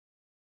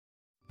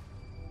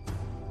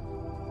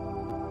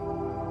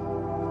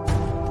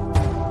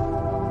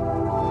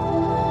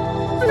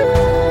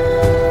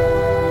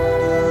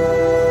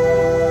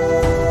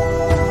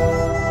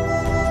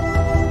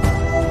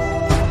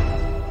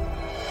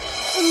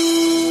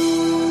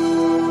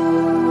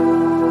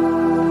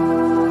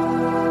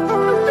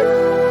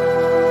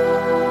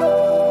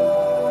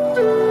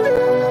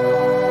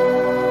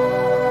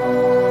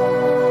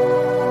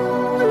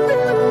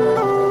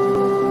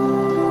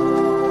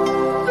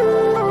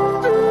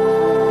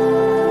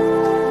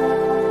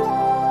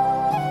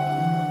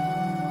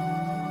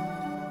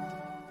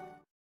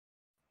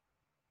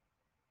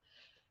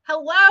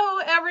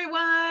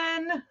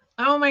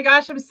my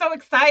gosh, I'm so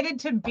excited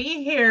to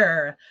be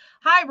here.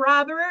 Hi,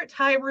 Robert.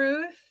 Hi,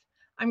 Ruth.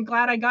 I'm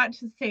glad I got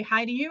to say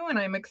hi to you, and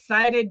I'm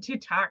excited to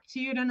talk to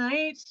you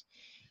tonight.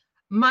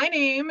 My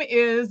name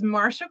is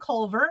Marcia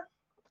Culver,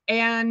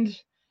 and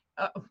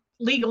uh,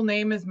 legal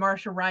name is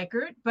Marcia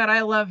Reichert, but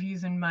I love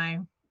using my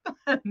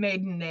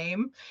maiden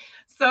name.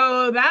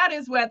 So that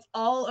is what's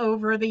all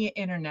over the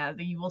internet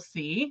that you will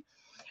see.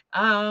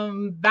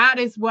 That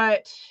is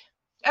what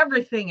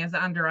everything is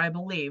under, I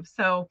believe.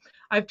 So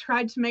I've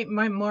tried to make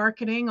my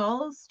marketing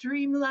all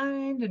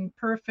streamlined and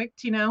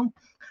perfect, you know.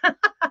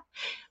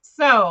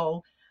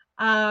 So,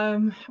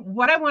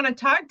 what I want to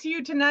talk to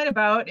you tonight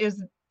about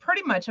is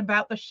pretty much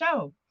about the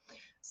show.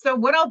 So,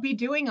 what I'll be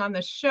doing on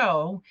the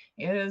show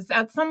is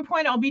at some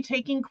point I'll be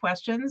taking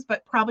questions,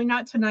 but probably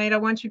not tonight. I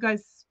want you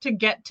guys to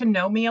get to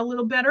know me a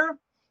little better.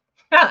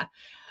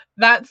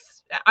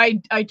 That's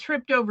I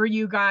tripped over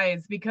you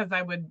guys because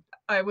I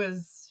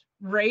was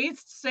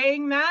raised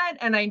saying that,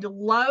 and I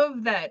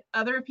love that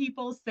other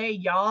people say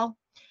y'all,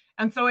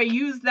 and so I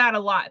use that a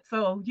lot.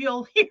 So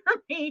you'll hear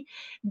me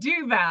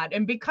do that.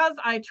 And because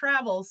I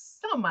travel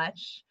so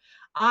much,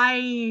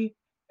 I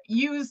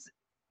use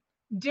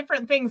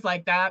different things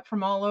like that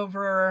from all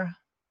over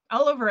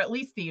at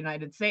least the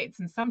United States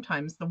and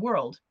sometimes the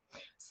world.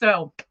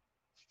 So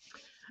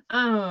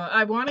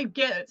I want to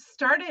get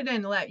started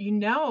and let you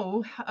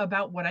know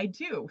about what I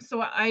do.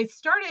 So I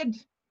started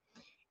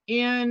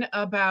in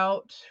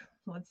about,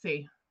 let's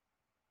see,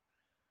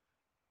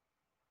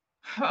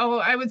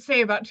 I would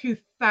say about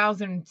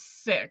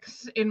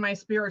 2006 in my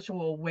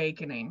spiritual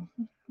awakening.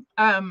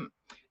 Um,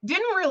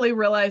 didn't really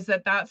realize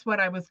that that's what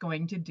I was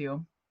going to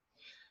do.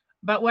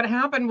 But what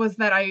happened was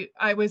that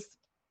I was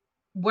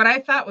what I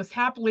thought was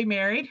happily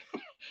married,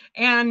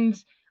 and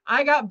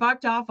I got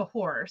bucked off a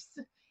horse.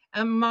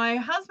 And my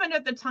husband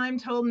at the time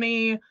told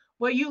me,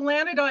 "Well, you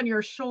landed on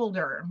your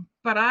shoulder,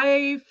 but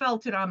I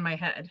felt it on my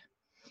head."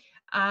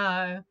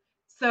 Uh,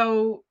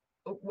 so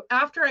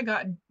after I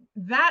got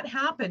that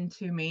happened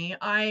to me,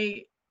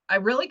 I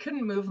really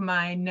couldn't move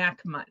my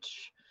neck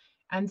much.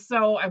 And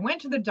so I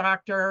went to the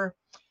doctor.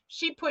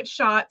 She put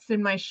shots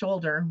in my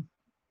shoulder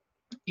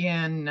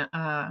in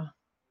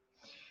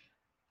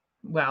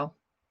well,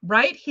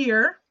 right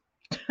here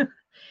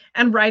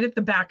and right at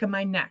the back of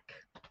my neck.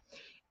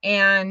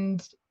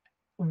 And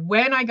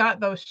when I got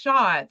those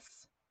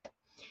shots,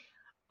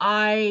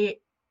 I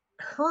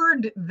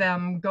heard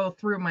them go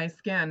through my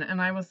skin,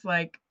 and I was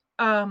like,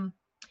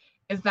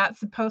 is that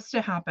supposed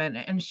to happen?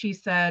 And she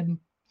said,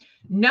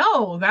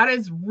 no, that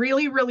is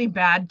really, really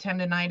bad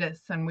tendonitis,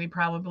 and we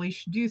probably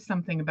should do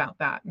something about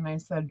that. And I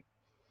said,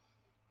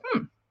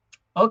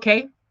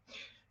 okay.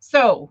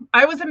 So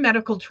I was a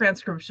medical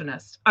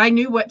transcriptionist. I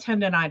knew what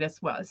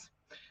tendonitis was.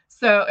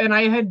 So, and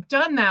I had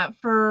done that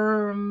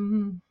for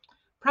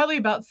probably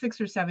about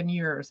 6 or 7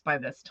 years by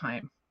this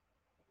time.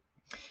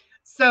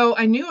 So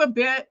I knew a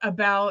bit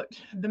about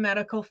the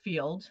medical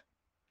field,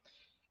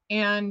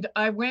 and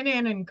I went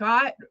in and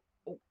got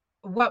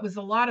what was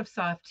a lot of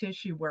soft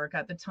tissue work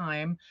at the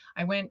time.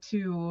 I went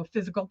to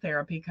physical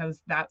therapy because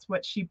that's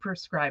what she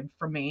prescribed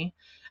for me.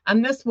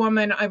 And this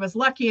woman, I was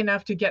lucky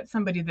enough to get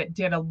somebody that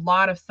did a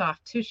lot of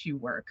soft tissue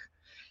work.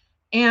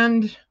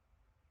 And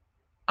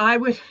I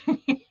would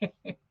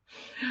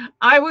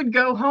I would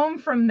go home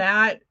from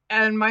that,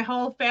 and my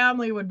whole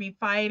family would be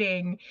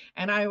fighting,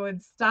 and I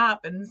would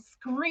stop and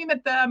scream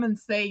at them and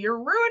say, "You're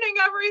ruining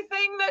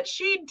everything that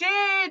she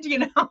did," you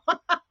know.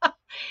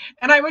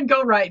 And I would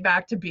go right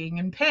back to being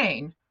in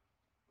pain.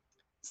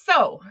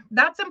 So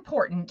that's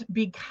important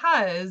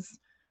because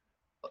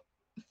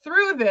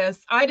through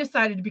this, I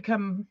decided to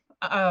become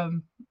a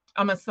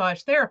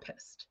massage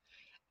therapist.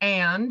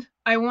 And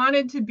I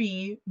wanted to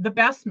be the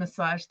best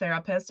massage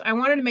therapist. I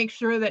wanted to make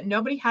sure that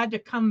nobody had to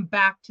come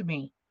back to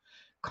me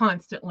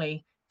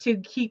constantly to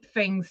keep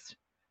things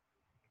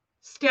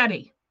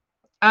steady.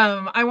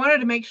 I wanted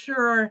to make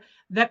sure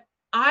that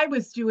I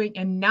was doing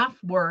enough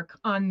work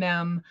on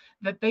them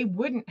that they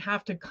wouldn't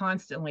have to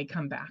constantly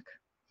come back.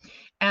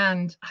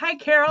 And hi,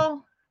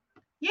 Carol.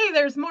 Yay,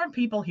 there's more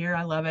people here.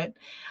 I love it.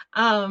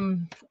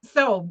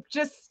 So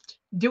just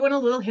doing a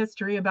little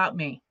history about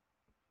me.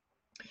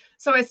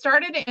 So I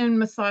started in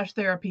massage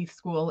therapy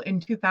school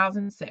in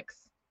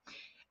 2006.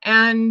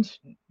 And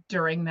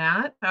during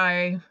that,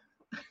 I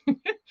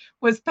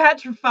was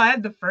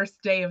petrified the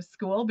first day of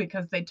school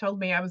because they told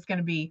me I was going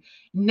to be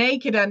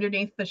naked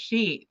underneath the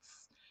sheets.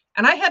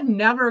 And I had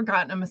never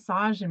gotten a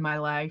massage in my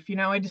life. You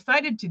know, I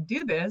decided to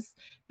do this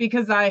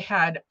because I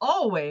had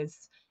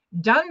always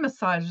done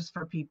massages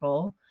for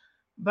people,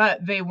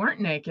 but they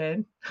weren't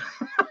naked.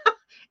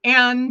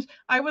 And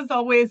I was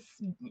always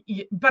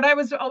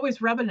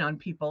rubbing on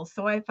people.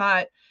 So I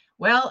thought,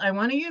 well, I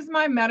want to use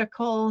my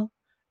medical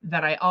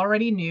that I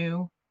already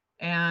knew,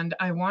 and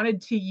I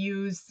wanted to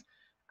use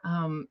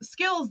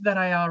skills that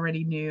I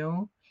already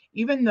knew,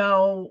 even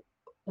though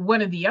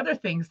one of the other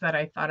things that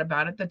I thought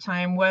about at the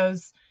time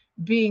was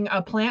being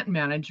a plant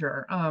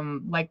manager,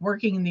 like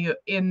working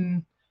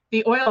in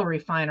the oil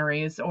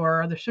refineries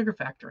or the sugar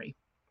factory.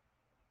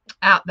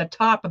 at the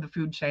top of the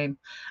food chain.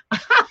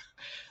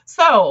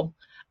 So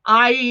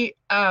I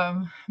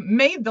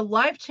made the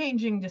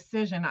life-changing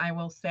decision, I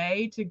will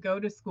say, to go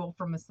to school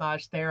for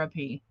massage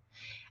therapy.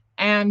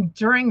 And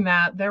during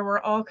that, there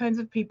were all kinds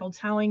of people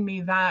telling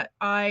me that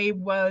I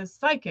was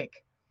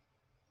psychic.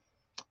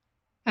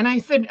 And I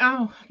said,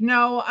 "Oh,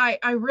 no,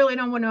 I really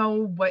don't want to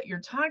know what you're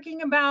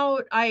talking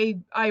about.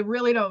 I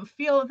really don't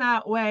feel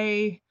that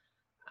way."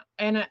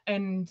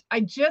 And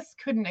I just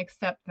couldn't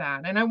accept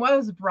that. And I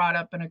was brought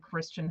up in a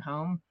Christian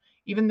home,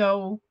 even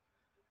though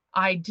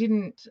I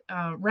didn't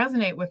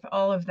resonate with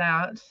all of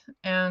that,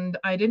 and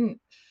I didn't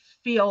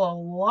feel a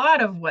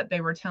lot of what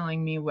they were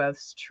telling me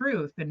was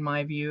truth in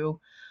my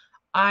view.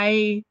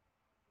 I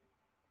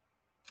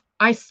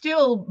I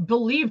still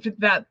believed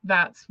that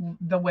that's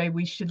the way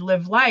we should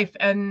live life,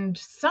 and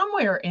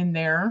somewhere in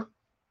there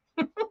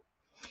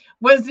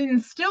was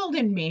instilled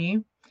in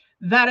me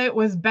that it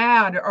was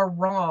bad or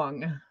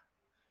wrong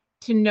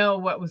to know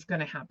what was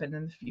going to happen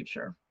in the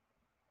future.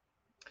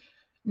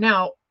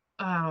 Now,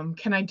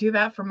 can I do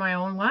that for my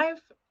own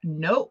life?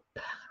 Nope,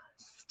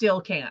 still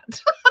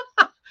can't.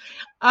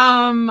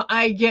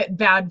 I get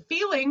bad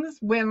feelings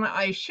when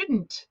I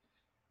shouldn't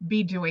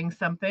be doing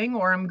something,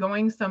 or I'm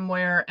going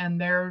somewhere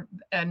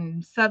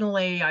and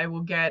suddenly I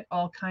will get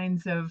all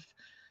kinds of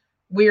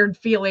weird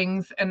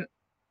feelings, and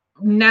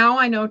now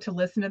I know to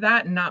listen to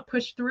that and not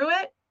push through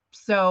it.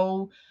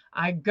 So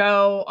I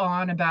go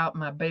on about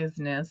my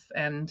business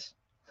and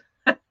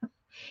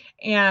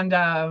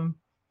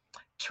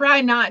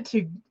try not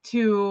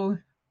to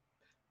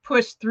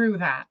push through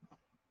that.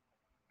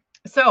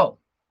 So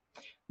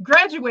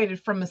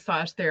graduated from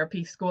massage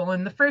therapy school,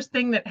 and the first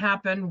thing that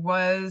happened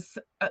was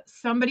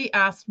somebody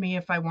asked me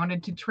if I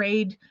wanted to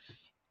trade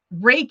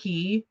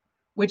Reiki,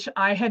 which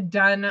I had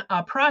done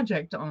a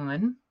project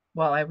on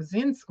while I was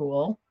in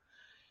school,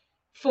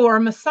 for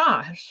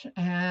massage.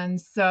 And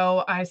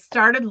so I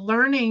started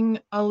learning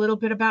a little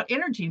bit about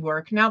energy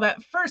work. Now,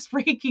 that first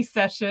Reiki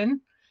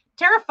session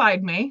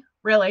terrified me,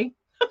 really,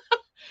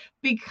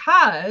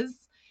 because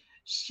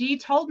she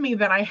told me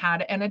that I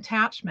had an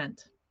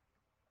attachment.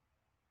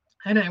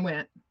 And I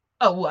went,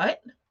 "Oh,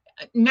 what?"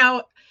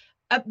 Now,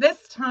 at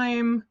this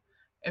time,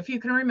 if you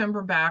can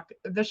remember back,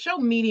 the show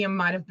Medium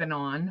might have been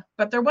on,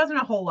 but there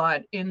wasn't a whole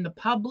lot in the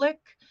public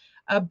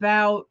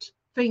about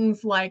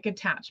things like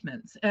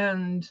attachments.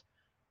 And,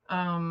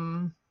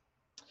 um,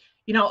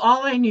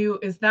 all I knew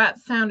is that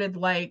sounded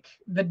like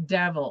the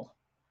devil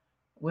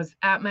was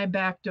at my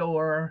back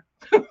door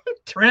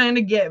trying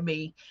to get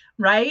me,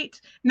 right?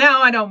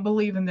 Now I don't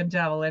believe in the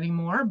devil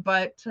anymore,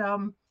 but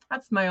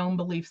that's my own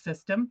belief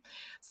system.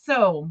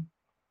 So,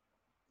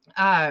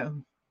 uh,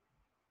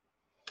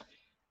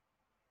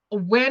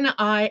 when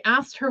I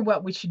asked her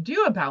what we should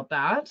do about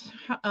that,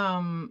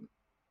 um,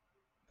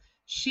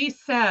 she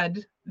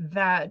said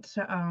that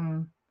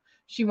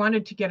she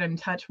wanted to get in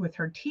touch with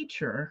her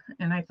teacher.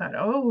 And I thought,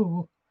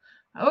 oh,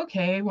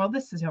 okay, well,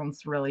 this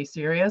sounds really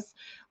serious.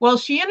 Well,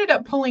 she ended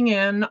up pulling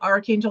in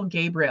Archangel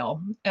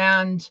Gabriel,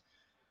 and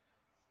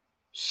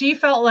she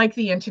felt like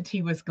the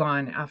entity was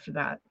gone after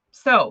that.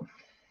 So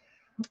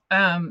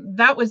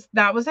that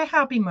was a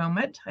happy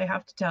moment, I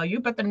have to tell you.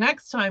 But the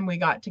next time we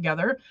got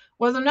together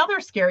was another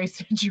scary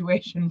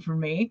situation for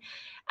me.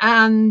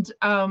 And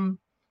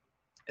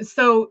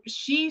so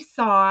she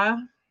saw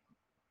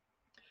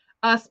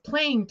us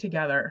playing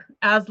together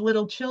as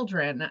little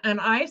children,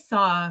 and I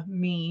saw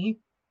me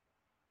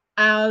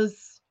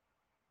as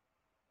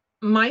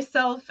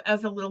myself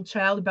as a little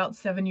child, about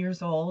 7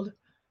 years old,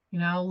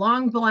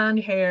 long blonde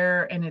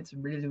hair, and it's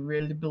really,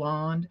 really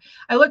blonde.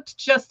 I looked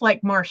just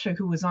like Marsha,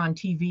 who was on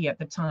TV at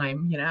the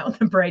time,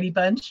 the Brady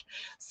Bunch.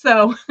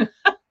 So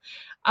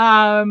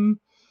um,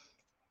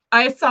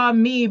 I saw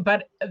me,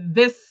 but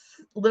this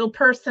little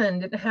person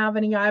didn't have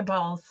any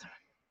eyeballs,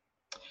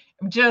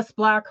 just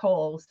black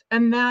holes.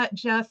 And that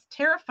just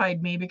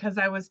terrified me because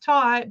I was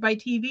taught by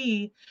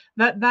TV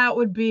that that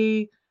would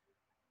be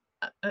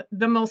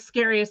the most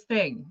scariest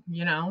thing.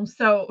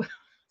 So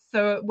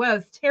it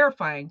was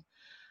terrifying.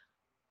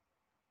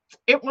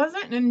 It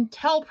wasn't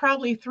until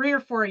probably 3 or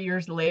 4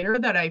 years later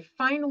that I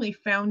finally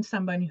found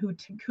someone who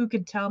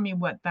could tell me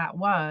what that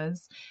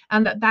was,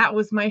 and that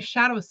was my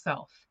shadow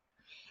self.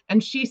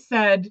 And she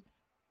said,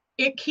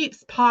 it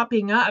keeps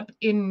popping up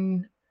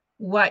in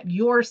what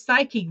your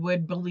psyche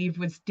would believe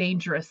was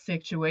dangerous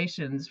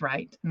situations,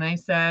 right? And I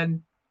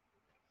said,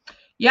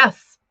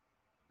 yes,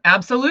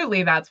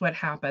 absolutely, that's what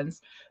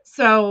happens.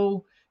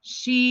 So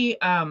she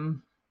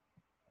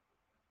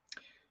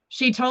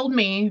told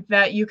me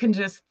that you can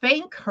just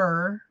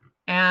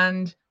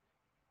and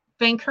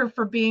thank her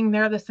for being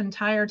there this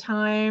entire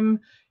time,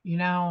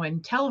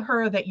 and tell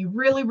her that you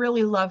really,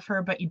 really love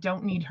her, but you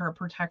don't need her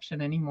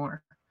protection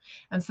anymore.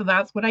 And so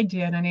that's what I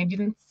did. And I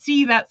didn't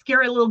see that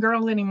scary little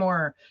girl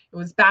anymore. It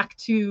was back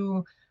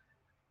to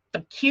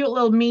the cute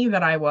little me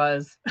that I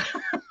was.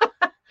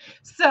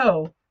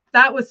 So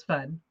that was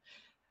fun.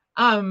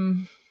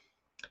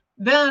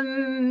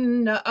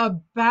 Then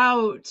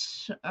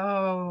about,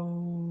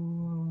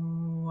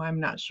 I'm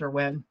not sure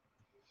when,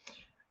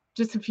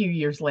 just a few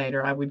years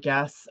later, I would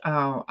guess,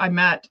 I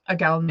met a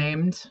gal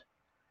named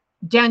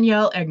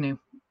Danielle Agnew.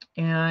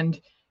 And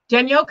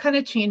Danielle kind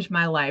of changed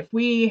my life.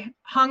 We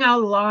hung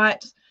out a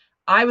lot.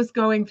 I was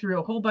going through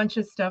a whole bunch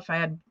of stuff.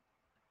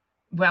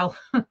 Well,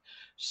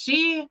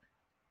 she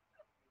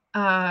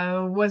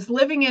was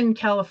living in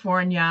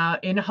California,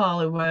 in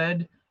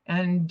Hollywood,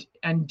 and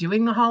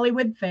doing the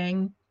Hollywood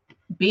thing,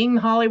 being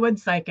the Hollywood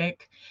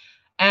psychic,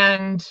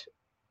 and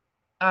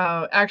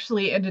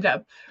actually ended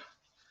up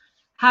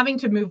having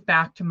to move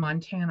back to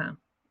Montana.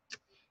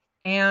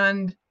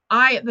 And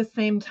I, at the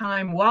same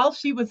time, while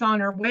she was on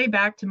her way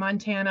back to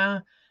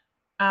Montana,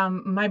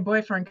 my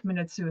boyfriend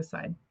committed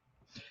suicide.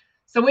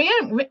 So we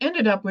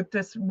ended up with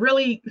this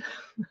really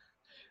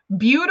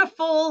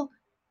beautiful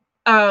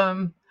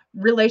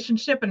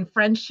relationship and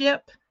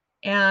friendship,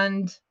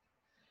 and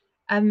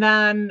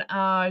then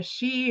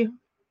she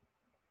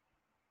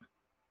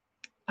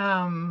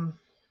I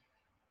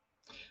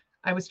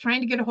was trying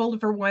to get a hold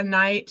of her one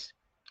night,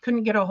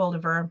 couldn't get a hold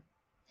of her,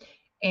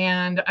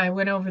 and I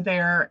went over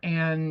there,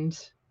 and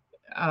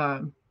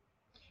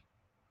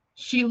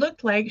she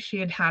looked like she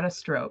had had a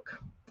stroke.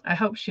 I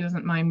hope she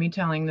doesn't mind me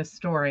telling this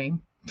story.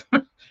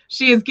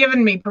 She has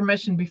given me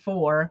permission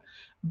before,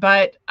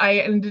 but I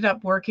ended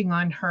up working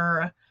on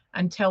her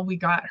until we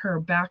got her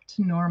back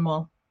to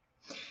normal.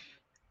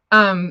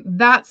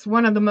 That's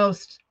one of the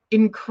most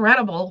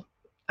incredible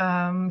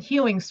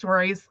healing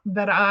stories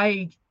that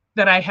I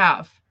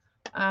have.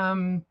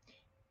 When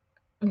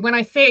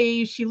I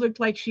say she looked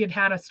like she had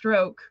had a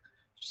stroke,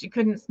 she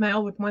couldn't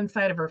smile with one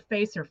side of her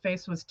face. Her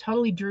face was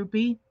totally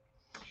droopy.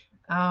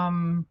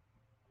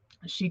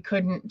 She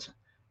couldn't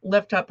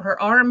lift up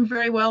her arm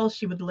very well.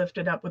 She would lift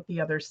it up with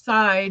the other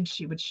side.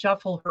 She would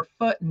shuffle her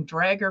foot and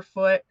drag her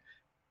foot.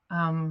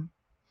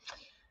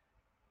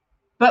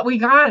 But we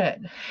got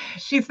it.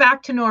 She's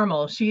back to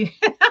normal. She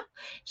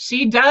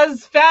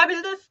does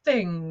fabulous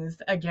things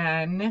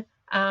again,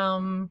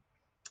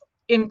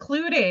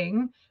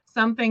 including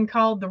something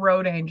called the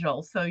Road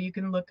Angel. So you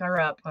can look her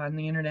up on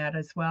the internet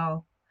as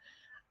well.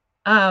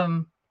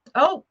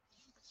 Oh,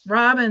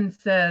 Robin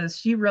says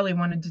she really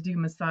wanted to do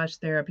massage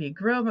therapy.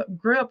 Grew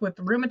up with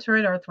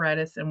rheumatoid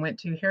arthritis and went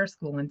to hair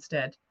school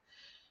instead.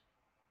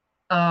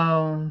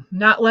 Oh,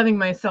 not loving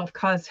myself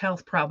caused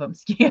health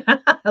problems. Yeah,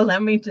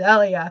 let me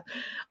tell you.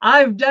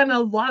 I've done a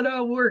lot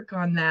of work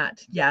on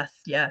that. Yes.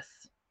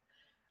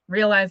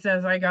 Realized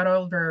as I got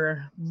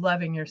older,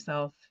 loving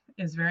yourself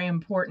is very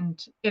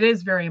important. It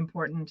is very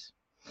important.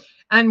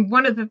 And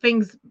one of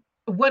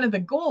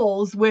the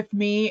goals with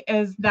me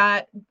is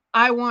that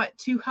I want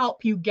to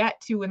help you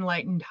get to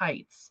enlightened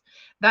heights.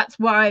 That's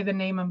why the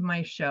name of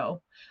my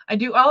show. I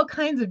do all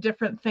kinds of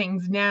different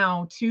things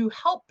now to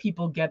help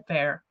people get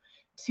there,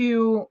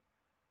 to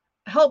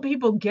help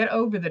people get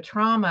over the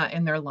trauma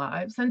in their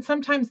lives. And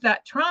sometimes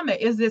that trauma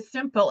is as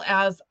simple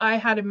as I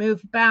had to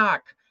move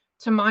back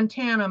to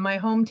Montana, my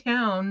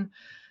hometown,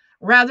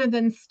 rather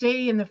than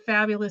stay in the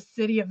fabulous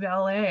city of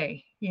LA,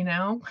 you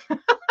know?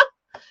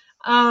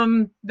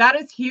 That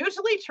is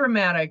hugely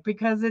traumatic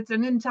because it's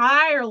an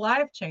entire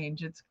life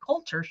change. It's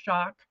culture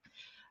shock,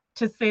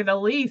 to say the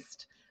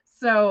least.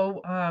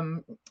 So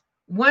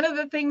one of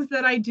the things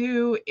that I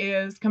do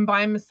is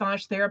combine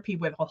massage therapy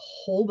with a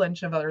whole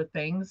bunch of other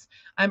things.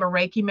 I'm a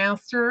Reiki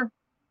master.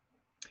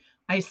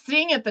 I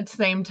sing at the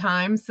same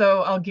time,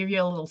 so I'll give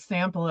you a little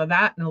sample of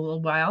that in a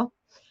little while.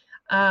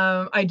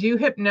 I do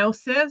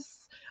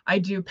hypnosis, I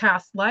do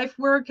past life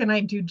work, and I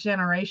do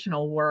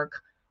generational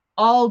work,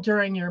 all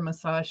during your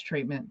massage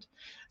treatment.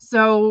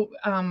 So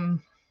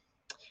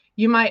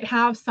you might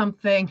have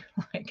something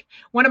like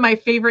one of my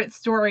favorite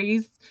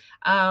stories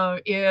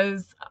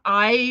is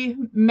I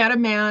met a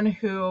man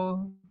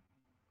who,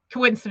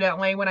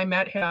 coincidentally, when I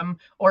met him,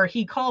 or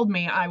he called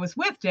me, I was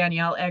with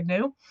Danielle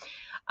Agnew.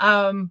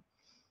 And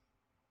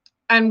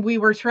we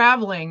were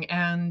traveling,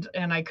 and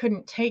I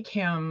couldn't take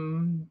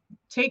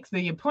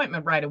the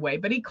appointment right away,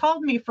 but he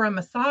called me for a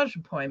massage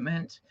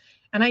appointment.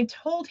 And I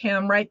told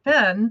him right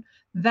then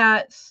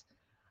that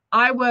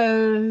I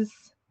was,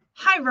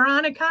 hi,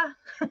 Veronica.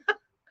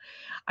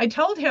 I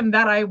told him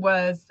that I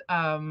was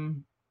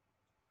trying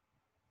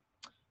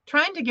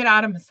to get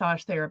out of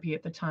massage therapy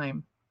at the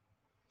time.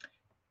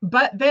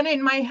 But then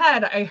in my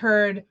head, I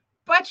heard,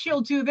 but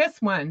you'll do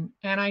this one.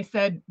 And I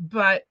said,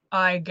 but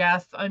I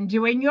guess I'm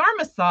doing your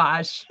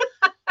massage.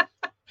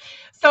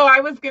 So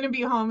I was going to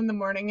be home in the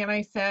morning, and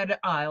I said,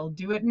 I'll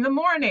do it in the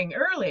morning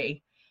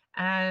early.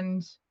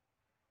 And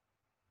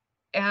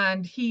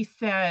he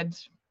said,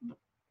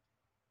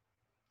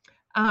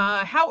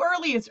 how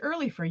early is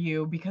early for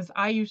you? Because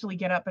I usually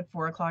get up at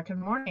 4 o'clock in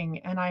the morning.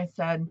 And I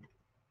said,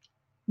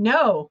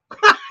 no,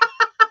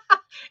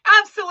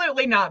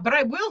 absolutely not. But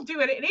I will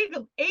do it at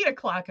 8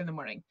 o'clock in the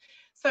morning.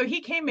 So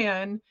he came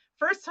in,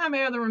 first time I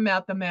ever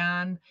met the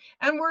man,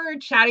 and we're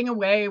chatting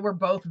away. We're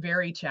both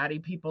very chatty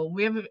people.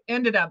 We have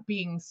ended up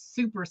being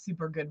super,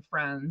 super good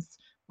friends,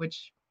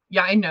 which,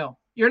 yeah, I know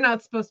you're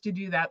not supposed to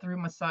do that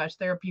through massage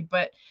therapy,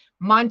 but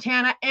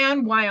Montana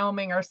and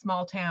Wyoming are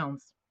small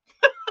towns.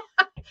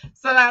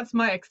 So that's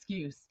my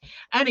excuse.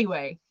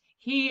 Anyway,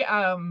 he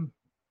um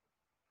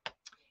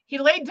he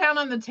laid down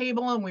on the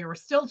table and we were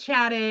still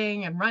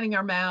chatting and running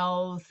our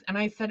mouths. And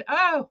I said,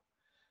 "Oh,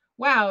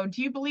 wow,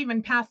 do you believe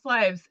in past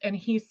lives?" And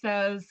he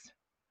says,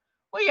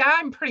 "Well, yeah,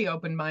 I'm pretty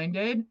open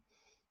minded."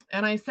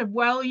 And I said,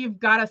 "Well, you've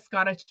got a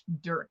Scottish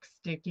dirk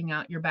sticking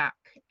out your back."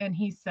 And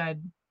he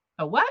said,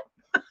 "A what?"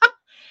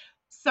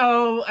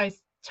 So I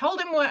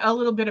told him a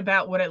little bit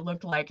about what it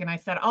looked like. And I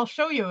said, "I'll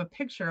show you a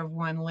picture of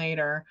one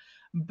later,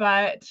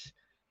 but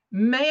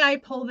may I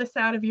pull this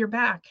out of your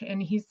back?"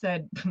 And he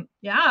said,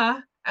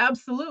 "Yeah,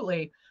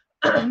 absolutely."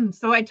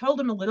 So I told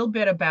him a little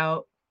bit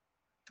about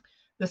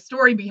the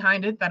story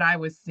behind it that I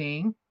was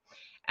seeing.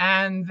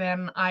 And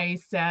then I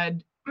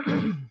said,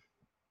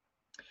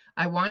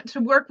 "I want to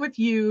work with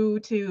you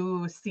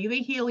to see the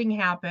healing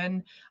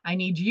happen. I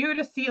need you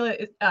to see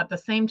it at the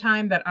same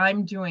time that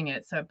I'm doing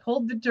it." So I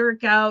pulled the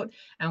dirk out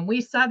and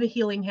we saw the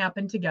healing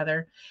happen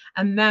together.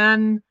 And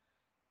then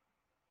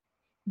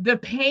the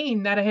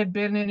pain that had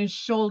been in his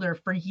shoulder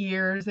for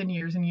years and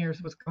years and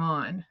years was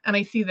gone. And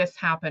I see this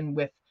happen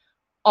with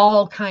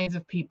all kinds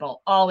of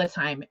people all the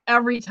time.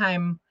 Every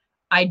time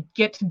I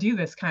get to do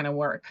this kind of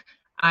work,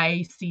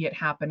 I see it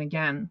happen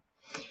again.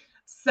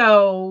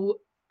 So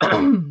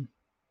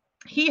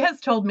he has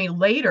told me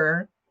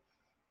later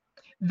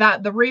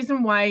that the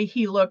reason why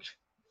he looked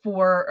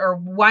for, or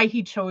why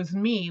he chose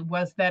me,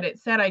 was that it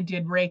said I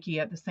did Reiki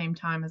at the same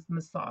time as the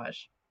massage.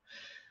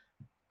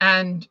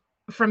 And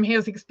from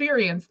his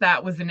experience,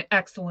 that was an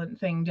excellent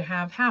thing to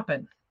have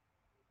happen.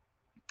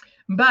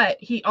 But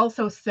he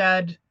also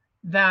said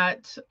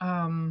that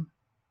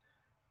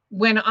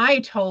when I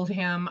told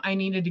him I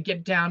needed to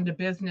get down to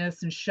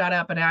business and shut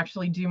up and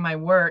actually do my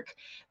work,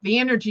 the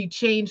energy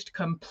changed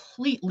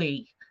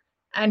completely.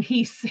 And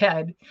he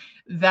said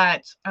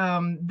that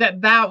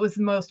that was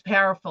the most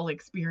powerful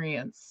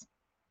experience.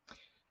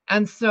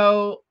 And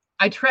so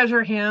I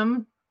treasure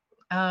him.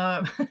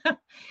 Uh,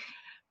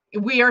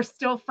 we are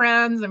still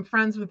friends and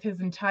friends with his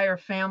entire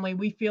family.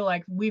 We feel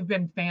like we've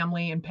been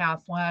family in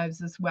past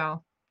lives as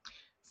well.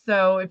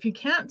 So if you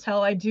can't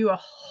tell, I do a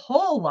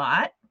whole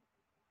lot.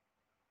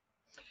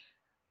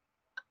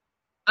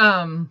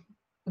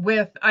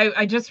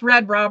 I just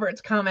read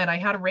Robert's comment. I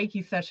had a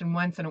Reiki session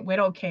once and it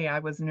went okay. I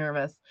was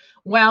nervous.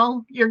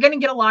 Well, you're going to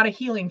get a lot of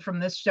healing from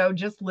this show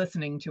just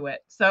listening to it.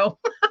 So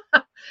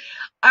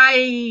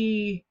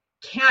I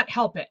can't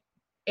help it.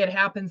 It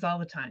happens all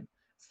the time.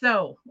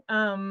 So,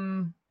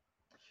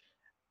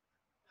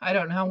 I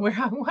don't know where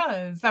I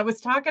was. I was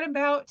talking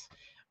about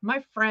my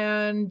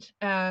friend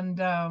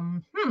and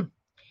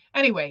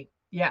anyway,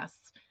 yes,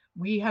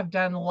 we have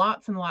done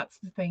lots and lots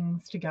of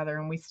things together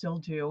and we still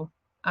do.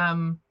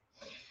 Um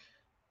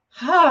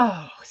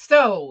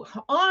so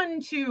on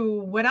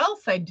to what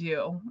else I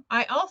do.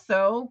 I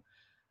also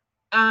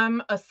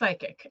am a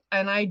psychic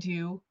and I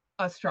do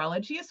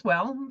astrology as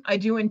well. I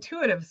do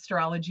intuitive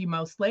astrology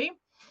mostly.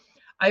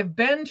 I've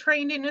been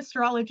trained in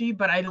astrology,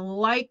 but I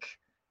like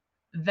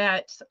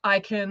that I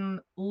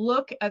can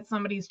look at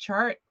somebody's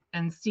chart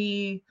and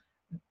see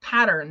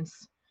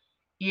patterns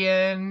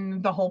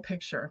in the whole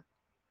picture.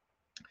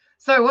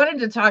 So I wanted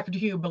to talk to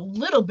you a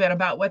little bit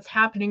about what's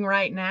happening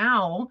right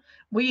now.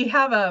 We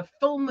have a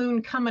full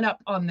moon coming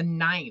up on the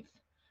 9th.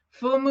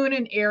 Full moon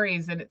in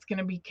Aries, and it's going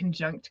to be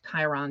conjunct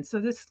Chiron. So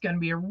this is going to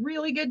be a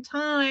really good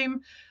time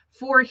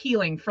for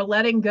healing, for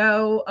letting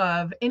go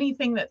of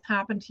anything that's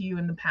happened to you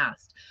in the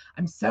past.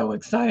 I'm so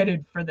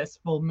excited for this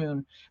full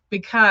moon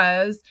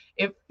because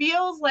it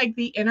feels like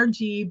the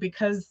energy,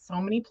 because so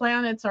many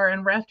planets are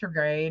in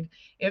retrograde,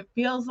 it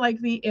feels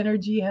like the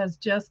energy has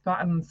just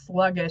gotten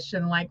sluggish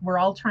and like we're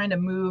all trying to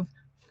move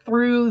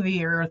through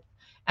the earth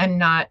and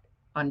not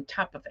on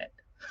top of it.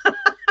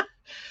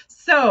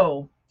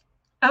 So,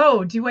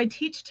 oh, do I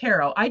teach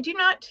tarot? I do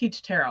not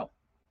teach tarot.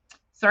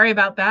 Sorry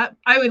about that.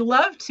 I would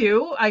love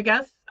to. I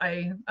guess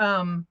I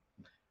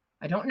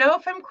don't know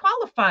if I'm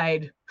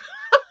qualified.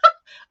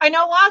 I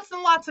know lots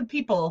and lots of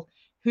people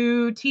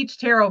who teach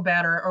tarot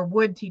better or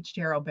would teach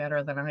tarot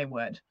better than I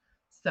would.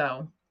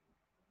 So,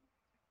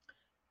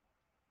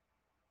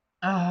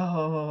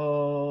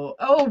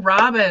 oh,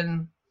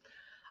 Robin,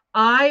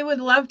 I would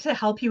love to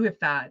help you with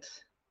that.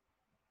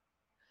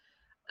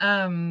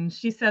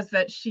 She says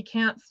that she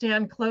can't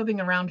stand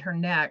clothing around her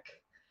neck.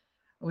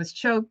 Was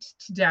choked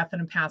to death in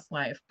a past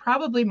life.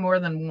 Probably more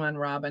than one,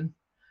 Robin.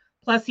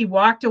 Plus, he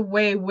walked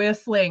away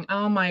whistling.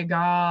 Oh my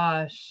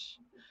gosh.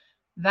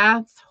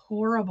 That's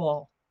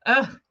horrible.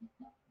 Ugh.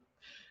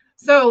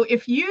 So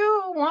if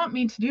you want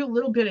me to do a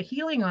little bit of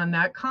healing on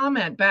that,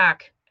 comment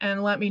back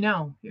and let me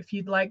know if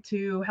you'd like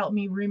to help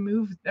me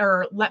remove,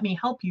 or let me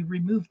help you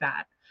remove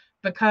that,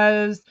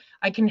 because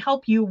I can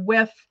help you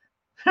with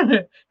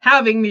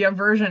having the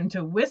aversion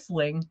to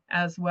whistling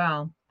as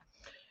well.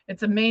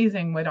 It's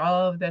amazing what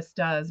all of this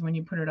does when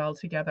you put it all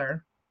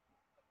together.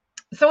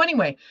 So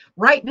anyway,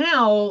 right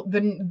now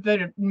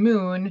the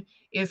moon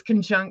is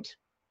conjunct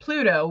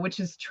Pluto, which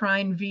is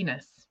trine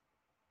Venus.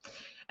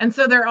 And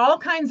so there are all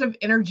kinds of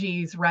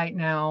energies right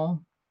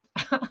now.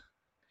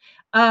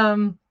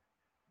 um,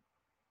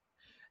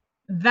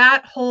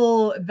 that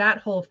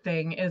whole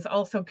thing is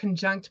also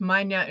conjunct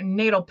my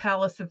natal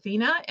Pallas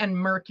Athena and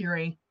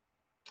Mercury.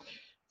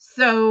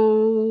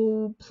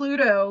 So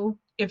Pluto,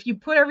 if you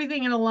put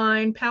everything in a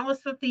line,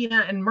 Pallas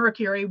Athena and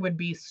Mercury would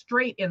be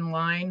straight in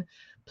line.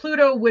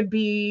 Pluto would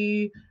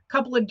be a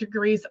couple of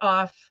degrees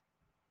off,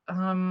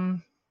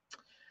 um,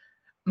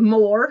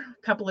 a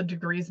couple of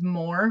degrees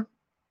more.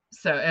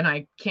 So, and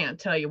I can't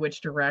tell you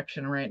which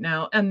direction right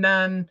now. And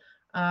then,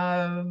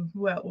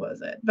 what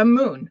was it? The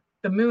moon.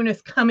 The moon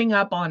is coming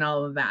up on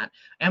all of that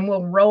and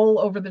will roll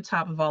over the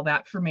top of all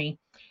that for me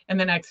in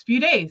the next few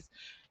days.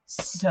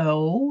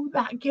 So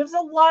that gives a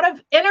lot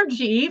of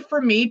energy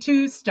for me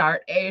to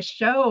start a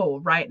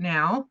show right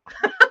now.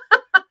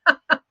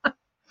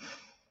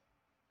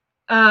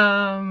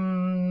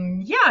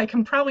 Yeah, I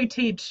can probably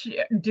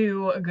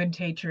do a good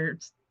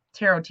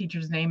tarot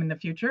teacher's name in the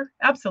future.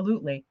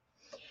 Absolutely.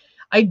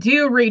 I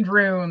do read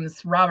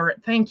runes,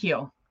 Robert. Thank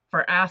you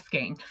for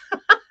asking.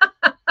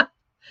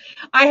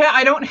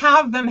 I don't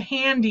have them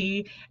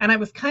handy, and I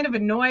was kind of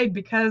annoyed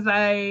because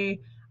I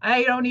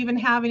don't even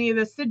have any of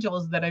the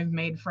sigils that I've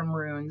made from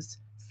runes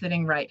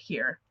sitting right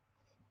here.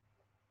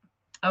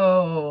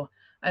 Oh,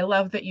 I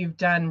love that you've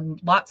done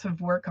lots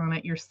of work on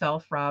it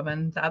yourself,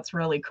 Robin. That's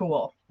really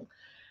cool.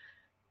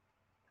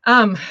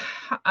 Um,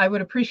 I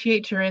would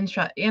appreciate your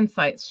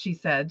insights, she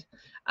said.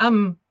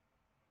 Um,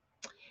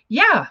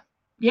 yeah,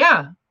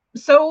 yeah.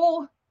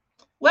 So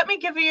let me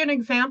give you an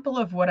example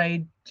of what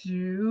I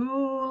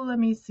do. Let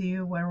me see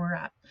where we're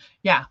at.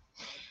 Yeah.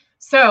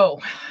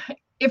 So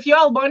if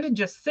y'all want to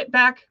just sit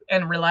back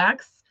and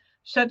relax,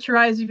 shut your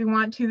eyes if you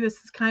want to.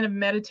 This is kind of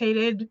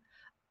meditative.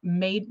 I'm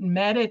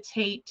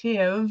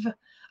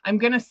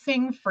going to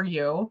sing for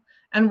you.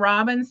 And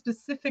Robin,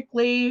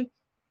 specifically,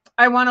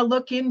 I want to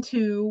look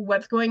into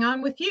what's going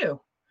on with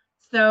you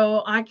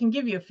so I can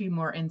give you a few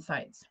more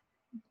insights.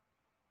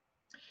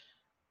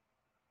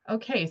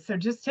 Okay, so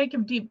just take a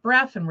deep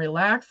breath and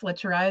relax.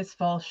 Let your eyes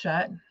fall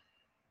shut.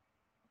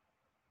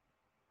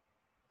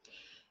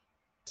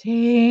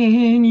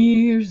 10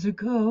 years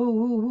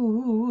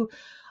ago,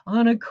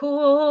 on a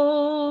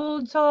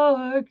cold,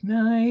 dark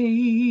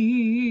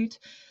night,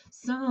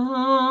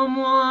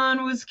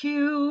 someone was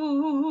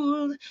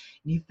killed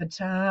 'neath the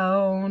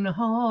town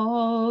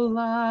hall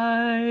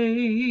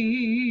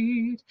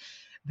light.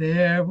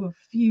 There were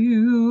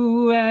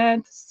few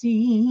at the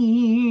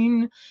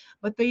scene,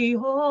 but they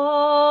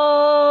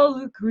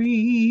all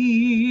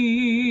agreed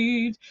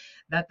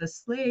that the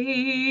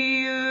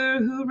slayer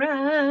who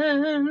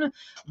ran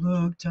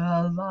looked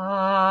a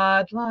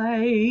lot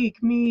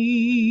like me.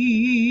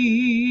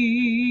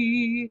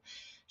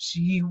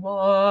 She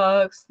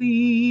walks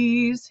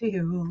these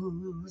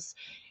hills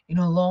in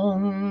a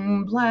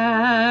long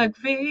black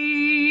veil.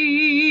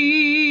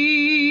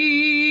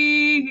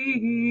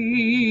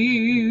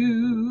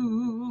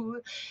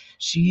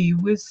 She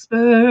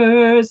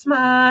whispers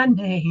my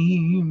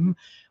name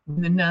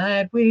when the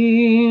night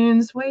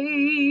winds wail.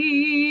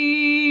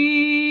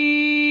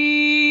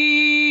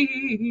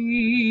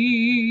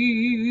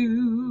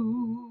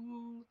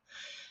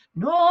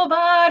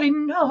 Nobody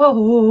knows,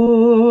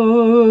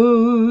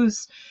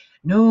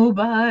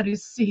 nobody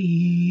sees,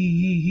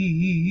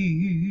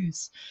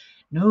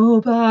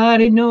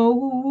 nobody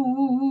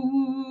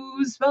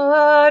knows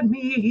but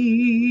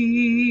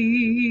me.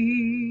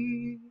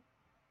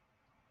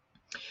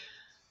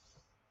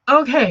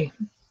 Okay,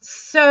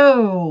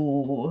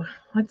 so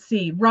let's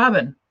see,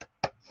 Robin.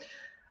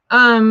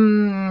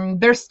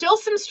 There's still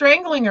some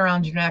strangling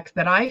around your neck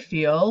that I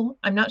feel.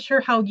 I'm not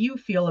sure how you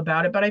feel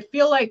about it, but I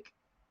feel like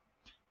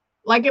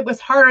it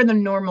was harder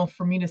than normal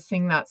for me to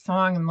sing that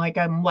song, and like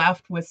I'm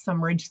left with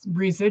some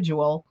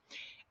residual.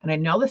 And I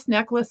know this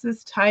necklace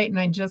is tight, and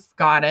I just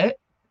got it,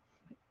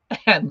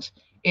 and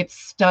it's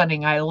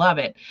stunning. I love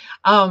it.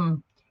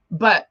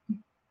 But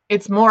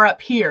it's more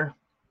up here.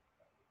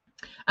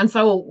 And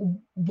so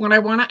what I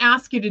want to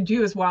ask you to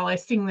do is, while I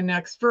sing the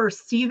next verse,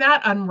 see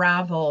that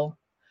unravel.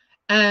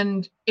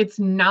 And it's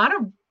not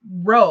a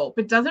rope.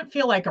 It doesn't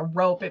feel like a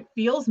rope. It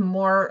feels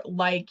more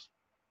like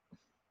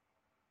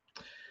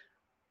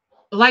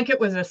it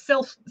was a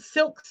silk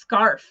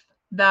scarf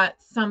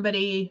that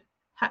somebody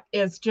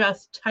is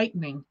just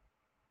tightening.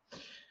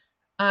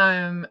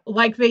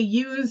 Like they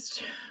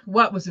used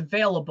what was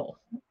available.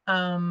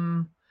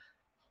 And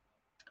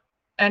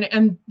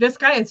this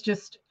guy is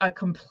just a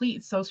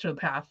complete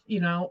sociopath,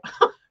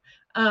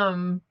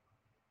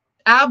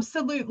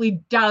 absolutely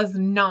does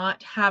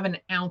not have an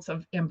ounce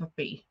of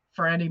empathy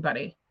for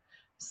anybody.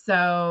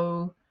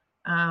 So,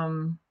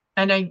 and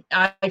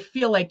I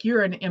feel like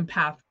you're an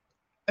empath.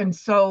 And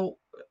so,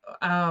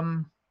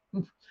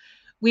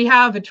 we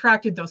have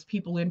attracted those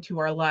people into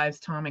our lives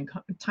time and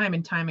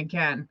time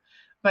again,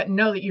 but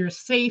know that you're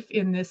safe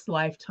in this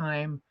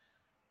lifetime.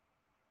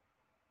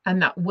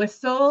 And that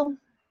whistle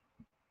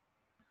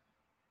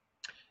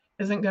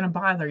isn't going to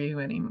bother you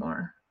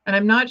anymore. And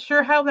I'm not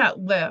sure how that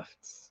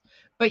lifts,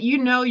 but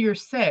you're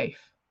safe.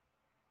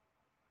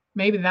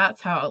 Maybe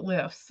that's how it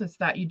lifts, is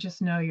that you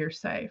just know you're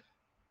safe.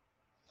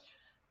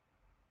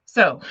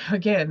 So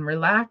again,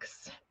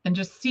 relax And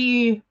just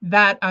see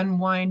that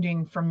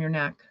unwinding from your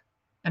neck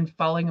and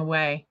falling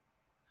away.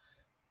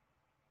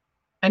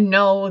 And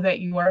know that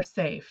you are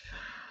safe,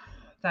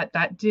 that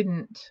that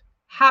didn't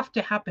have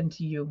to happen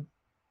to you.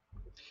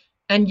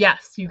 And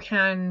yes, you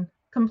can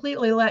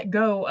completely let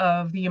go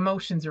of the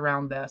emotions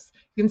around this.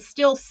 You can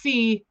still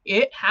see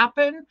it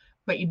happen,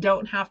 but you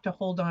don't have to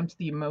hold on to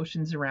the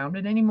emotions around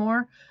it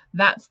anymore.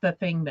 That's the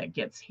thing that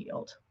gets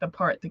healed, the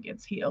part that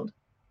gets healed.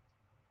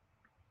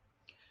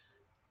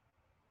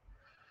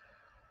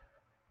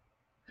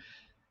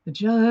 The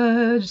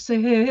judge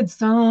said,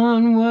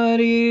 "Son,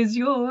 what is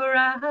your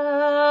alibi?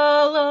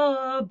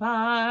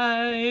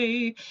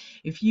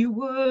 If you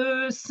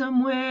were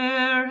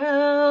somewhere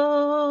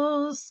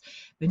else,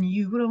 then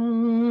you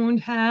don't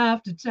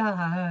have to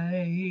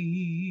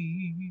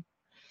die."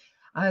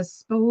 I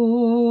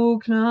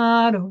spoke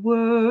not a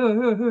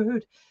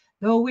word,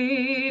 though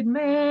it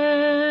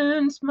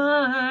meant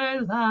my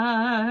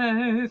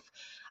life.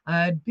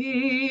 I'd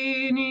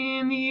been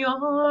in the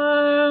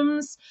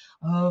arms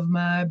of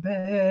my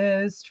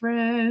best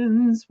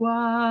friend's wife.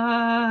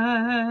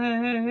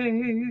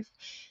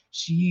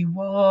 She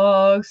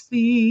walks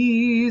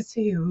these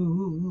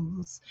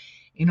hills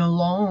in a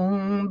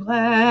long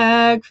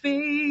black veil.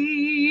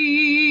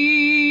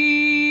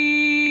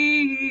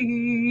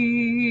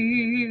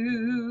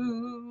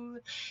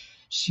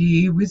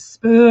 She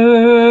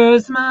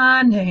whispers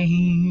my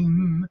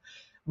name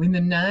when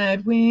the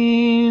night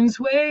winds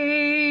wail.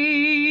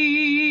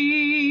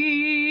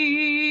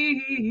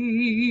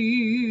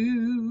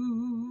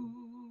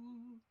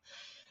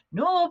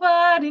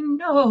 Nobody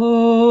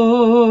knows,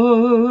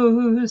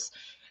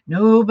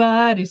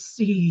 nobody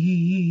sees,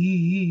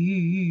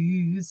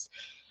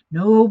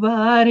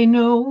 nobody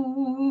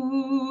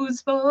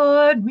knows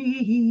but me.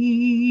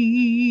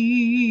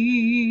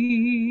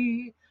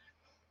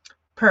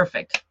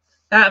 Perfect.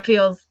 That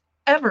feels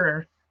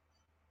ever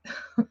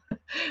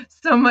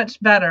so much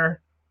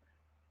better.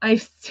 I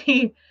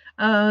see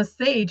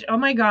Sage. Oh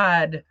my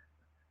God.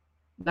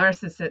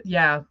 Narcissist.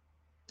 Yeah.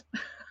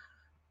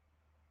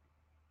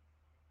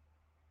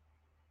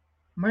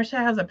 Marcia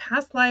has a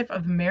past life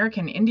of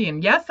American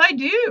Indian. Yes, I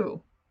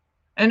do.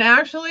 And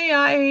actually,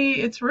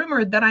 it's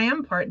rumored that I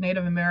am part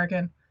Native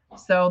American.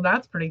 So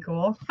that's pretty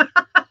cool.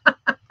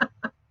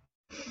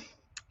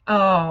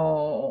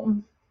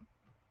 Oh.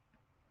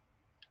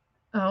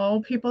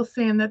 Oh, people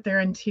saying that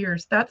they're in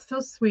tears. That's so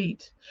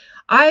sweet.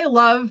 I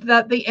love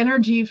that the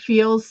energy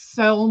feels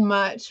so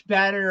much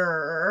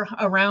better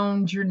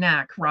around your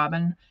neck,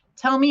 Robin.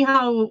 Tell me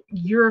how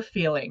you're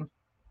feeling.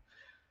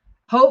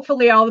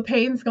 Hopefully, all the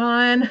pain's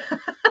gone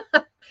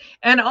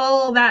and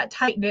all that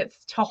tightness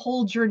to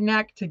hold your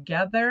neck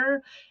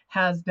together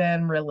has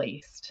been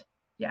released.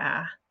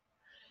 Yeah.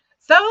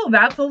 So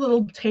that's a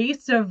little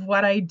taste of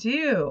what I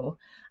do.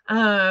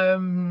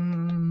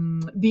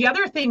 The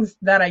other things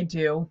that I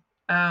do,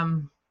 that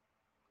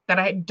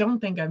I don't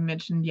think I've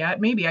mentioned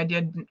yet. Maybe I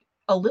did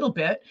a little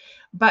bit,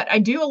 but I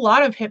do a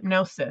lot of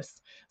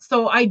hypnosis.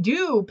 So I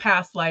do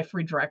past life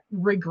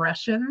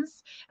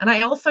regressions, and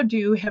I also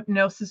do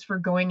hypnosis for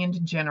going into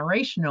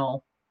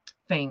generational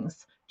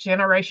things,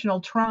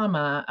 generational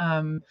trauma,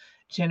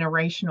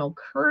 generational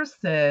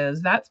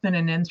curses. That's been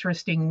an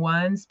interesting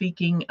one.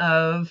 Speaking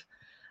of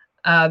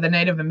the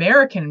Native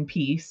American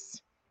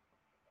piece,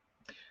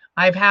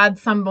 I've had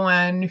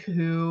someone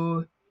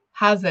who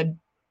has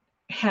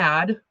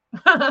had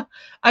a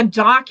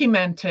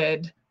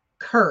documented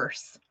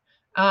curse.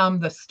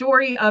 The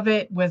story of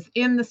it was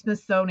in the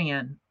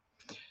Smithsonian.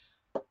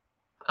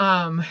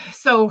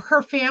 So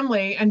her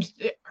family and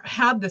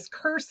had this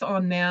curse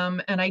on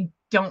them, and I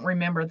don't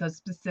remember the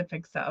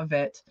specifics of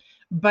it,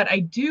 but I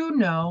do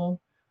know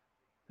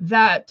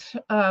that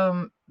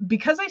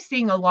because I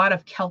sing a lot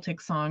of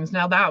Celtic songs,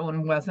 now that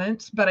one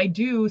wasn't, but I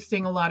do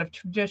sing a lot of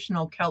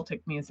traditional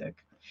Celtic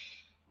music.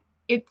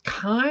 It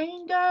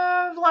kind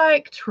of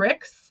like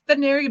tricks the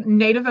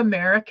Native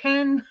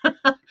American,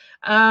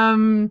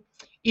 um,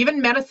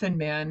 even medicine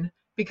men,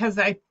 because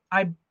it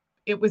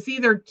was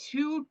either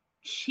two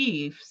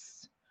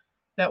chiefs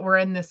that were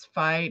in this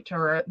fight,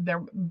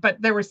 but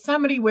there was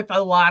somebody with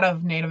a lot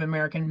of Native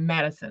American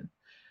medicine,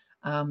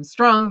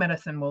 strong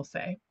medicine, we'll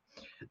say.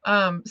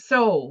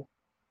 So,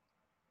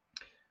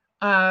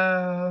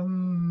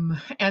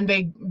 and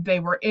they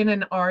were in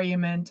an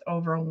argument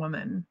over a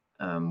woman.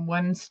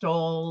 One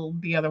stole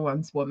the other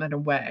one's woman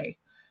away.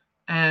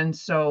 And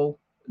so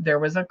there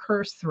was a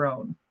curse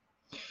thrown.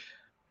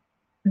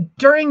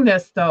 During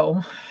this,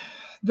 though,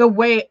 the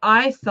way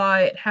I saw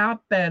it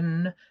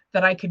happen,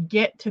 that I could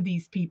get to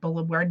these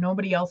people where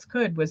nobody else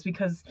could, was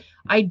because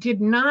I did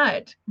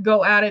not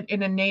go at it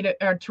in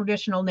a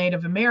traditional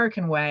Native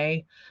American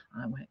way.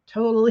 I went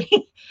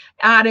totally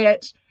at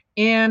it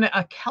in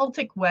a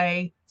Celtic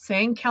way,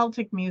 sang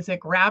Celtic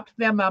music, wrapped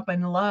them up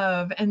in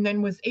love, and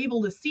then was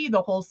able to see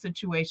the whole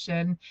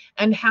situation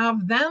and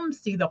have them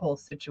see the whole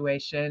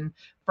situation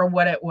for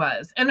what it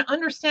was. And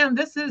understand,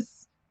 this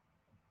is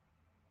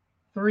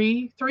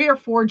three or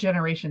four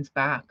generations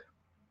back.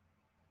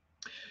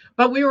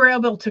 But we were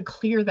able to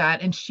clear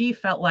that, and she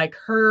felt like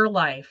her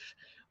life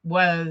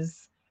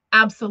was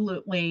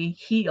absolutely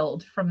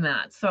healed from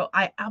that. So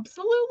I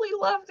absolutely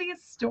love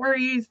these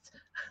stories.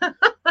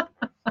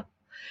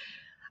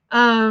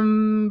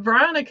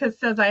 Veronica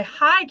says,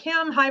 hi,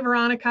 Kim. Hi,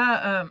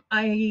 Veronica.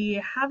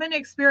 I haven't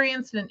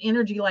experienced an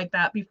energy like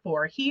that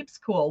before. Heaps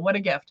cool. What a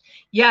gift.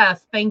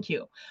 Yes, thank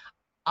you.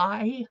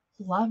 I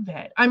love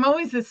it. I'm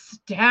always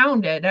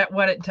astounded at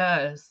what it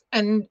does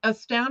and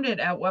astounded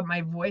at what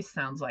my voice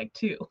sounds like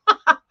too.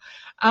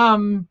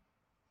 um,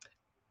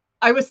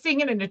 I was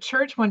singing in a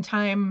church one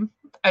time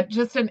at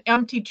just an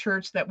empty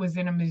church that was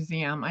in a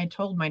museum. I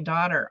told my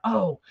daughter,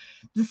 "Oh,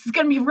 this is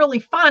going to be really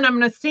fun. I'm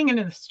going to sing in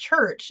this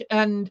church."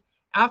 And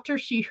after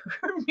she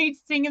heard me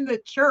sing in the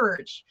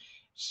church,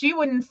 she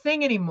wouldn't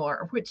sing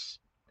anymore, which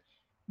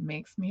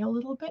makes me a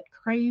little bit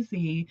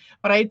crazy.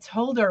 But I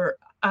told her,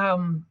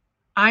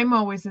 I'm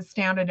always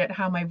astounded at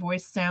how my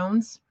voice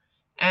sounds.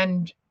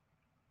 And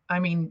I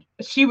mean,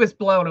 she was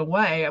blown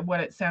away at what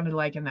it sounded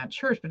like in that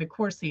church. But of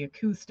course, the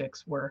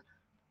acoustics were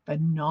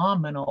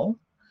phenomenal.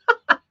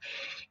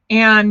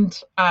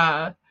 And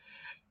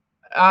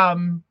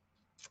um,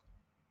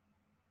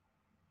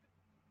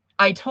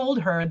 I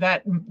told her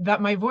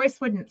that my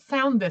voice wouldn't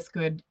sound this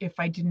good if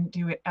I didn't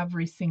do it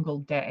every single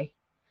day,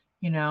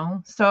 you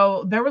know.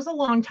 So there was a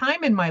long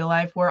time in my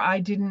life where I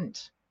did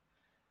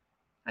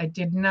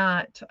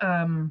not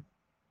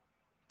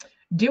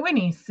do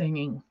any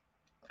singing.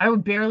 I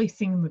would barely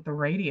sing with the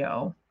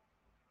radio.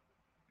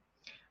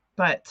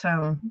 But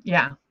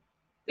yeah.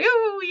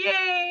 Ooh,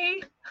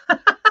 yay!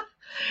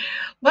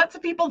 Lots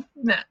of people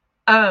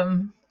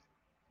um,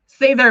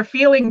 say they're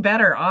feeling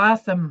better.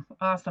 Awesome,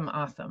 awesome,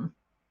 awesome.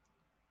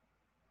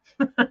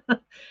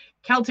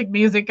 Celtic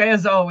music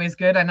is always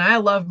good, and I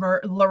love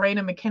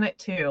Lorena McKennitt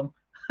too.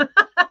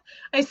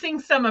 I sing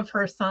some of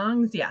her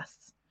songs.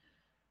 Yes.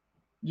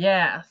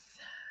 Yes.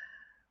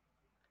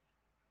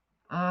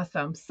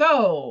 Awesome.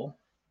 So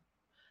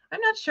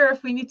I'm not sure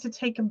if we need to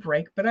take a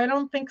break, but I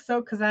don't think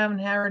so because I haven't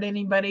heard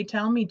anybody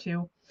tell me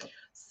to.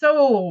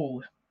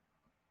 So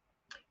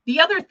the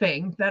other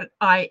thing that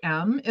I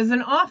am is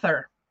an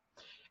author.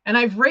 And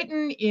I've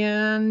written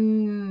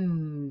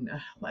in,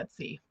 let's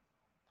see,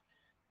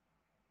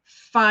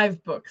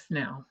 5 books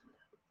now.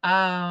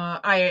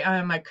 I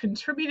am a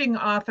contributing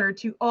author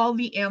to all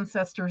the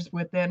Ancestors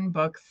Within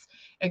books,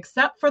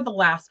 except for the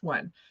last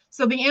one.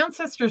 So the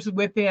Ancestors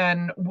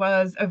Within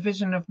was a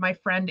vision of my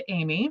friend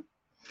Amy,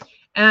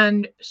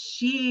 and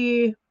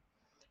she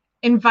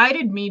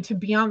invited me to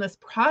be on this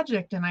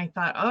project. And I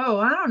thought, oh,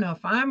 I don't know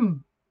if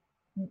I'm,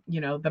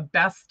 the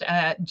best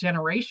at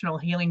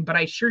generational healing, but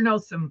I sure know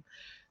some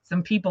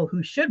people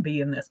who should be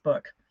in this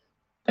book.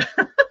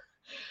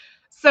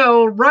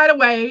 So right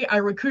away, I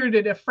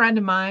recruited a friend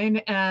of mine,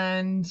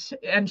 and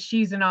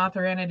she's an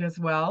author in it as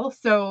well.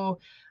 So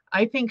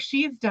I think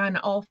she's done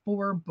all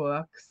 4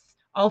 books,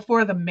 all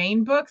 4 of the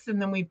main books,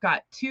 and then we've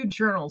got 2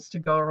 journals to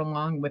go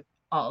along with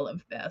all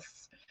of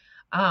this.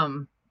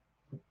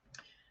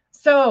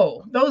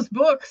 So those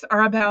books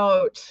are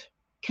about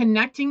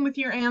connecting with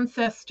your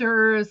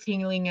ancestors,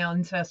 healing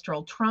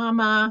ancestral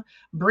trauma,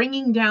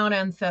 bringing down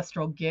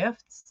ancestral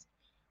gifts,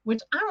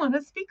 which I want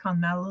to speak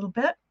on that a little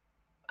bit.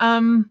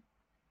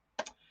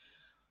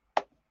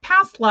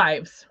 Past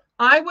lives.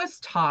 I was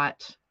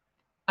taught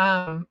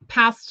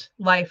past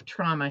life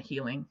trauma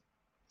healing.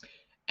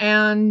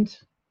 And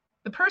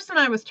the person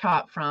I was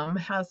taught from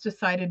has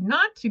decided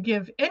not to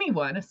give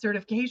anyone a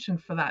certification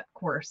for that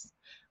course.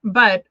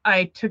 But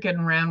I took it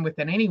and ran with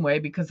it anyway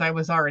because I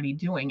was already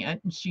doing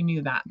it, and she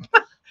knew that.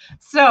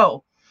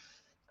 So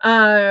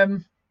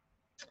in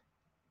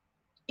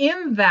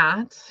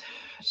that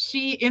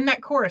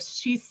course,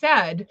 she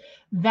said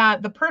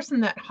that the person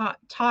that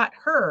taught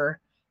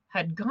her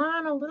had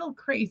gone a little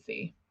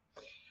crazy.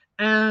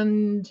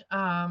 And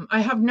I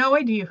have no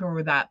idea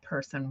who that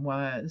person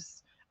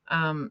was.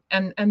 And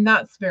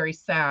that's very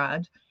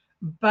sad.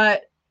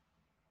 But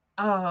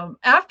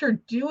after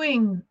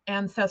doing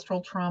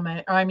ancestral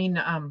trauma,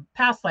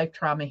 past life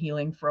trauma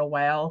healing for a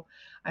while,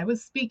 I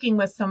was speaking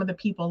with some of the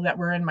people that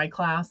were in my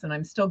class, and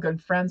I'm still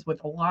good friends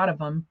with a lot of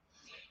them.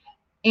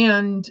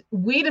 And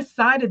we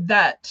decided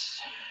that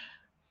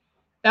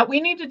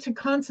we needed to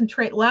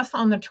concentrate less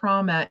on the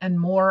trauma and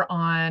more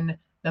on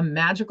the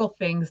magical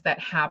things that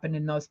happen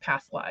in those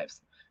past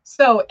lives.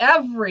 So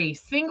every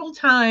single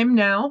time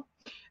now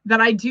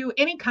that I do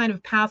any kind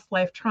of past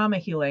life trauma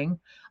healing,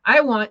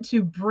 I want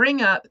to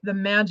bring up the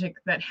magic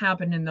that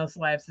happened in those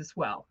lives as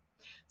well.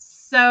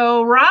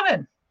 So,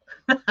 Robin,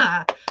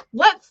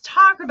 let's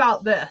talk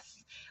about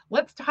this.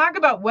 Let's talk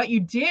about what you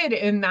did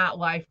in that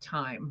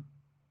lifetime.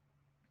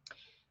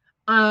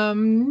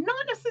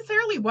 Not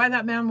necessarily why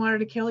that man wanted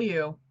to kill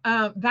you.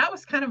 That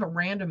was kind of a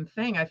random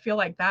thing. I feel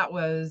like that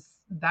was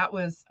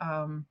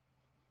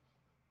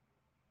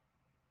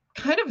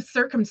kind of a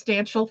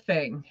circumstantial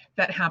thing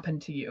that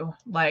happened to you.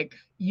 Like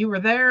you were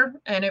there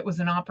and it was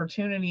an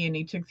opportunity and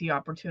he took the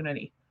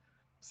opportunity.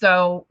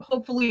 So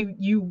hopefully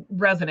you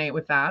resonate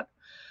with that.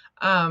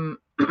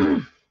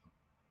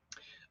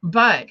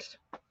 But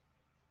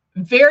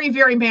very,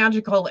 very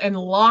magical, and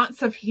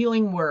lots of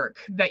healing work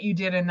that you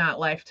did in that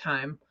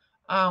lifetime.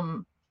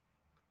 Um,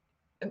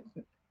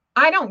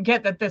 I don't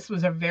get that this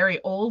was a very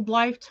old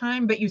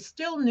lifetime, but you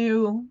still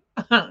knew.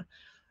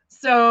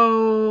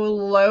 So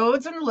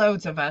loads and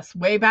loads of us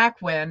way back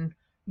when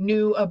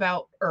knew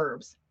about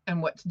herbs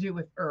and what to do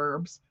with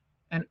herbs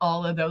and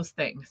all of those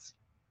things.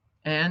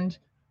 And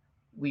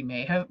we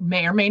may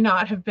or may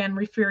not have been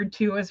referred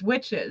to as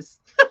witches.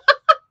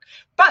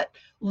 But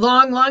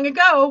long, long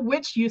ago,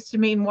 witch used to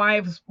mean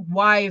wise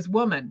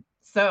woman.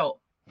 So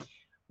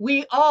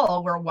we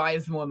all were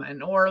wise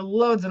women, or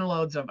loads and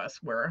loads of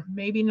us were.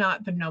 Maybe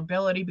not the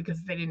nobility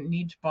because they didn't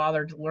need to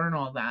bother to learn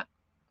all that.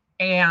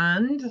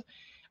 And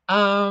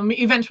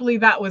eventually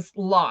that was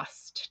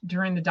lost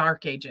during the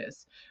Dark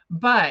Ages.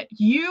 But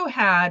you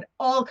had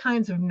all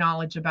kinds of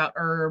knowledge about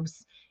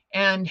herbs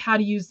and how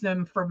to use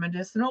them for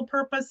medicinal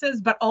purposes,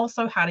 but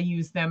also how to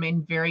use them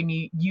in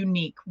very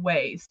unique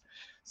ways.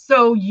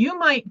 So you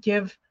might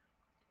give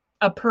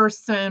a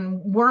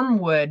person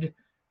wormwood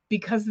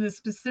because of the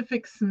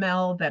specific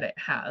smell that it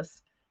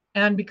has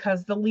and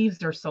because the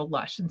leaves are so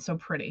lush and so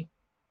pretty.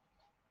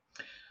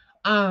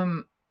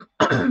 And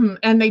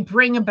they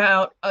bring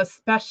about a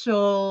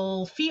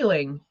special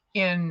feeling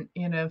in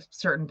a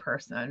certain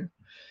person.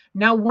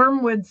 Now,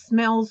 wormwood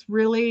smells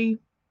really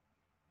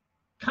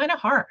kind of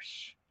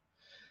harsh.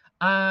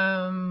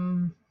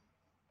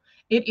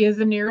 It is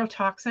a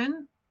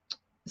neurotoxin,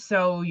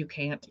 so you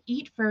can't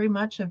eat very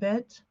much of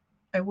it.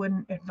 I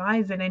wouldn't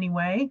advise it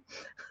anyway.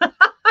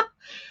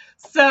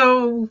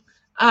 So,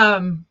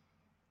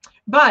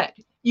 but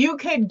you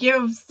could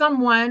give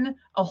someone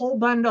a whole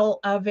bundle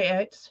of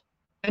it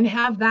and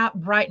have that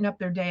brighten up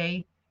their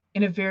day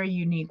in a very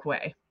unique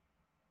way.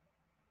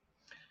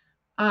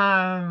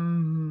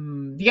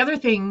 The other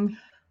thing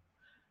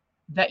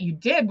that you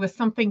did was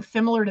something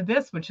similar to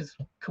this, which is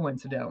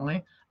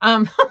coincidentally,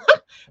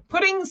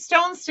 putting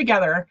stones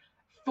together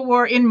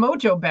in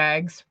mojo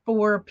bags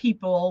for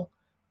people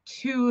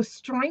to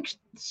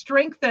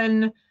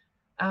strengthen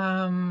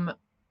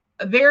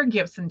their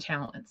gifts and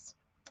talents.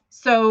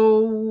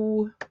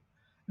 So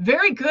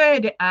very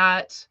good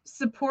at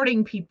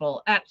supporting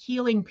people, at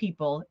healing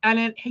people, and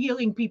at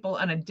healing people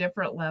on a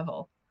different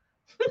level.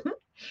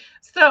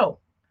 So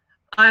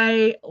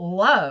I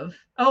love,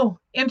 oh,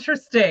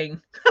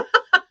 interesting.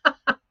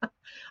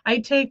 I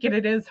take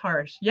it is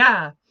harsh.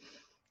 Yeah.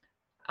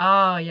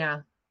 Oh,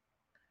 yeah.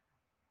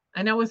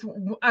 And I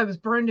was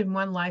burned in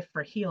one life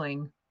for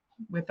healing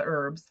with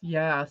herbs.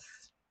 Yes.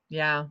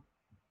 Yeah.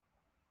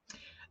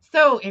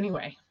 So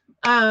anyway,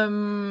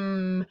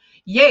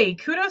 yay,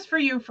 kudos for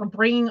you for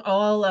bringing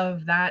all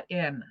of that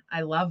in.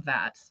 I love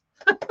that.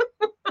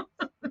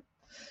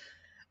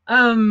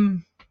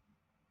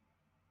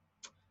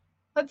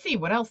 Let's see,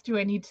 what else do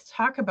I need to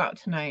talk about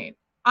tonight?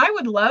 I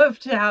would love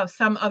to have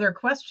some other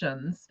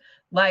questions.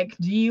 Like,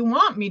 do you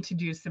want me to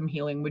do some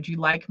healing? Would you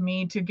like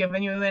me to give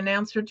you an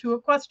answer to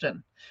a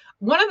question?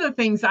 One of the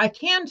things I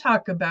can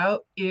talk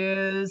about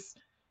is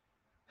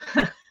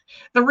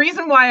the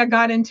reason why I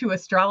got into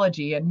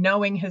astrology and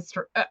knowing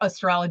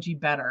astrology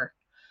better.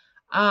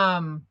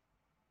 I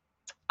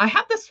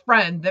had this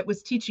friend that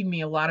was teaching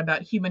me a lot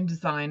about human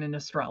design and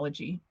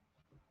astrology.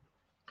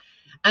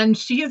 And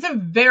she is a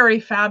very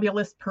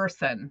fabulous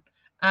person.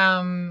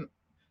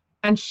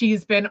 And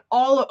she's been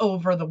all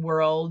over the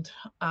world,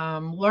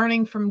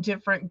 learning from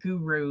different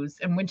gurus.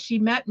 And when she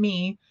met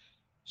me,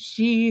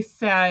 she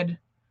said,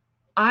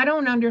 I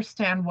don't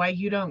understand why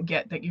you don't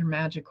get that you're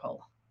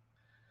magical.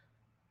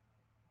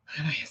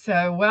 And I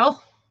said,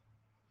 well,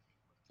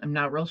 I'm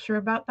not real sure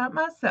about that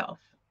myself.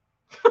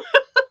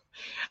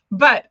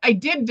 But I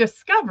did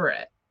discover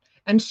it.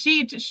 And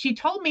she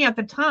told me at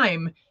the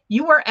time,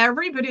 you are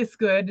every bit as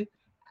good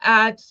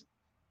at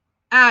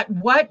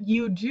what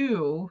you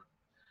do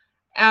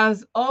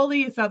as all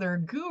these other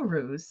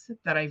gurus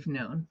that I've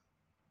known.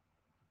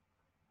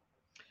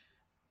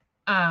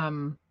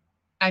 And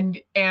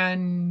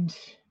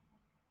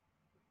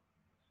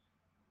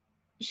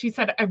she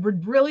said, I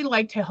would really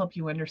like to help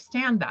you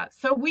understand that.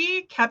 So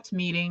we kept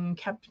meeting.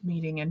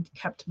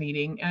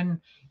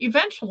 And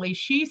eventually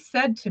she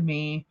said to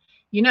me,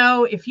 you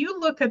know, if you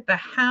look at the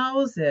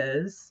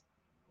houses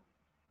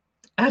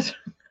as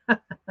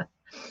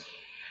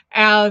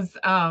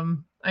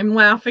I'm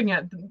laughing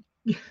at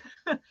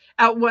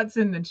what's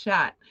in the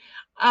chat.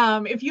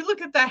 If you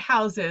look at the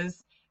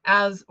houses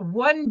as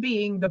one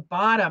being the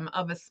bottom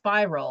of a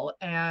spiral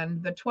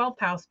and the 12th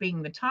house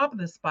being the top of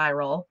the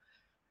spiral,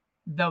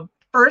 the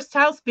first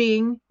house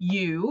being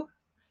you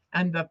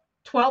and the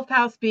 12th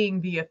house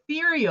being the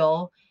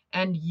ethereal,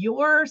 and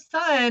your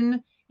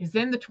sun is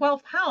in the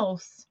 12th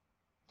house,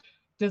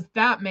 does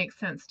that make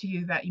sense to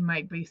you that you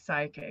might be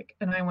psychic?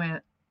 And I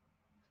went,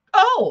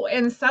 oh,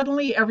 and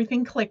suddenly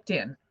everything clicked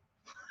in.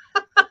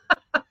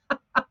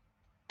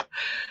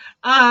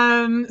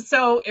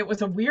 So it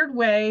was a weird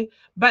way,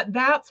 but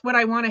that's what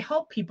I want to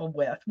help people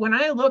with. When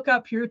I look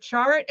up your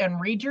chart and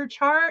read your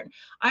chart,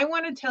 I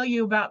want to tell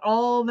you about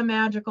all the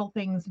magical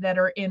things that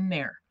are in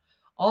there,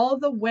 all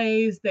the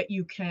ways that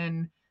you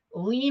can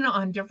lean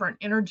on different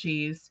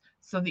energies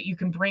so that you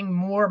can bring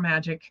more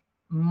magic,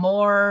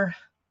 more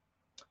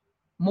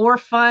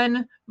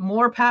fun,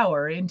 more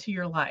power into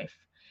your life.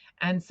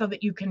 And so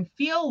that you can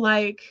feel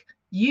like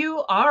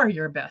you are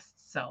your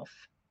best self.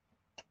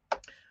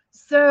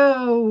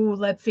 So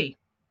let's see.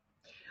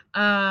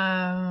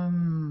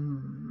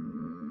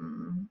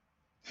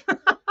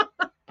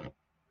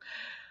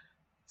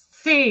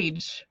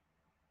 Sage.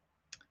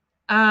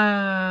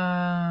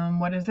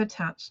 What is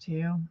attached to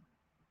you?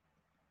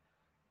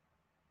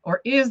 Or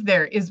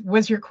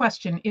was your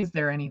question, is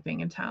there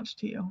anything attached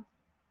to you?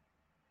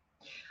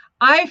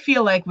 I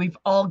feel like we've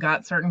all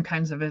got certain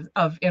kinds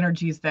of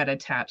energies that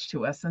attach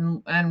to us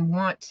and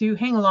want to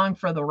hang along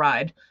for the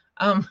ride.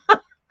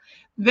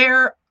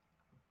 There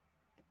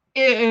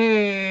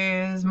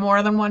is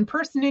more than one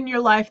person in your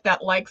life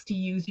that likes to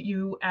use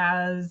you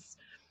as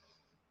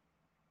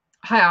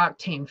high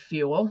octane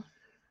fuel,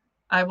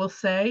 I will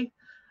say.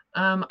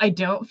 I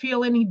don't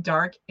feel any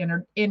dark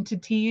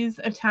entities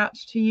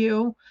attached to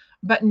you,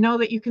 but know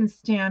that you can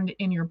stand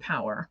in your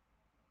power.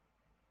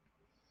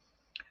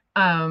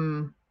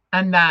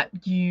 And that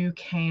you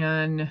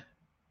can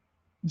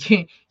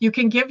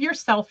give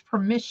yourself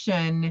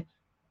permission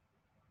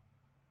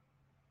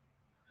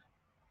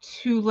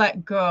to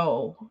let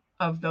go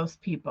of those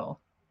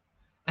people.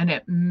 And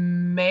it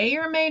may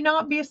or may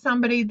not be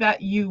somebody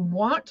that you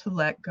want to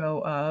let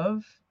go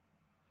of,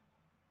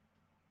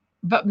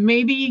 but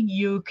maybe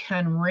you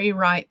can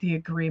rewrite the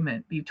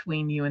agreement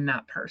between you and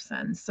that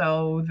person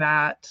so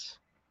that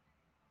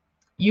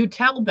you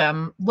tell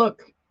them,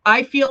 look,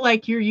 I feel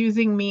like you're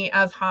using me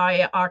as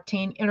high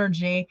octane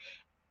energy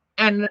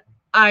and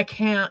I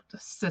can't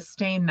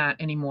sustain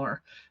that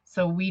anymore.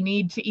 So we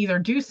need to either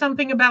do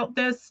something about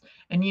this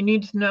and you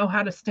need to know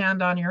how to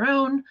stand on your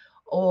own,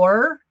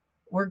 or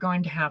we're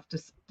going to have to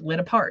split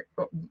apart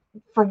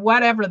for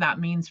whatever that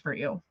means for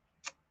you.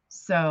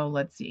 So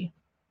let's see.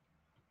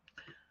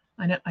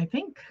 I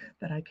think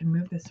that I can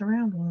move this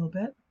around a little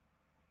bit.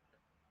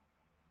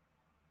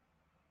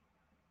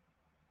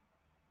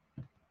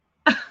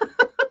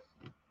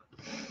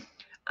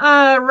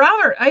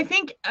 Robert, I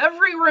think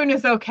every rune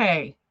is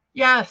okay.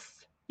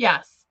 Yes,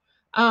 yes.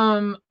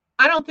 Um,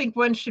 I don't think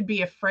one should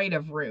be afraid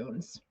of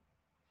runes.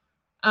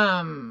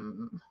 Tear.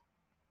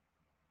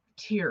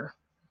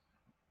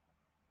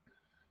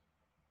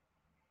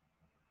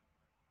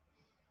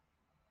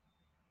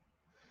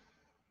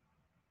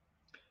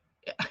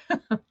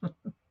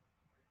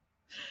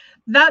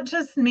 That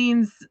just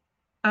means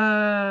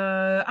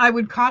I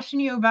would caution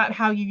you about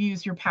how you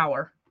use your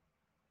power.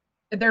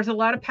 There's a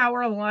lot of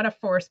power, a lot of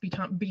force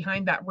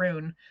behind that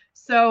rune.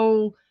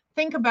 So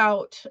think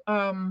about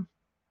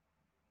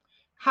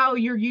how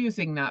you're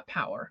using that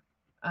power.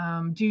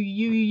 Do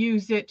you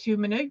use it to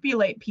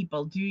manipulate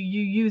people? Do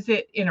you use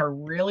it in a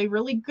really,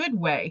 really good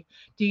way?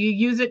 Do you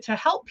use it to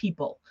help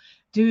people?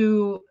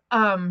 Do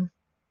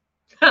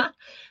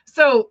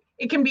so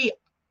it can be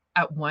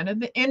at one of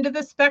the end of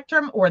the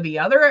spectrum or the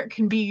other. It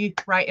can be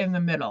right in the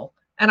middle.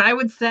 And I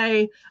would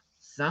say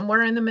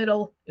somewhere in the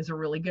middle is a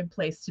really good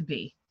place to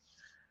be.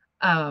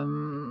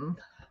 Um,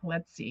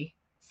 let's see.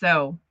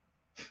 So,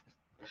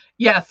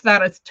 yes,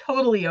 that is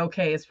totally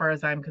okay as far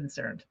as I'm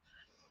concerned.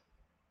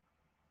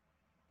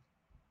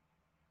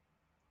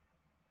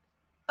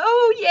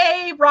 Oh,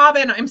 yay,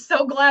 Robin. I'm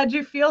so glad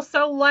you feel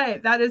so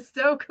light. That is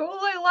so cool.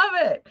 I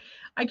love it.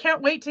 I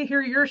can't wait to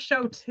hear your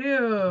show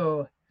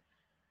too.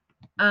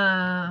 Do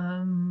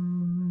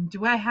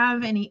I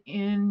have any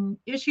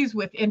issues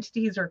with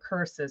entities or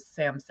curses,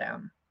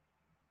 Sam?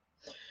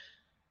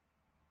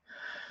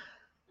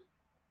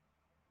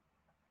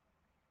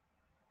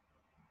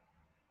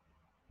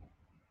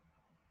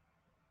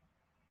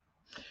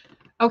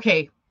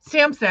 Okay,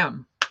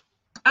 Sam.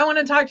 I want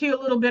to talk to you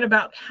a little bit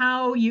about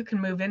how you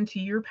can move into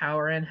your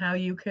power and how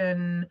you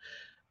can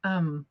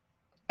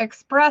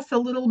express a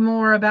little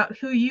more about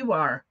who you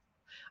are.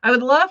 I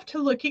would love to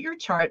look at your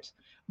chart,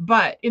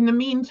 but in the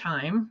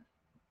meantime,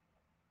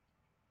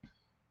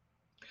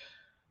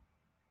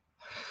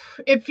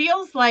 it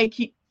feels like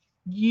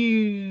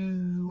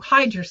you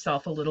hide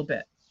yourself a little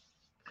bit.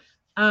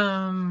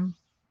 And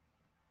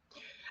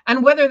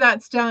whether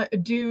that's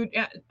due,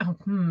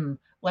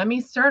 let me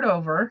start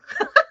over.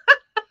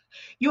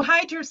 You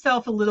hide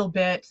yourself a little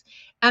bit,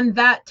 and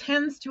that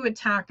tends to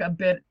attract a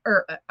bit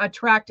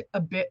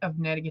of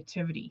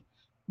negativity.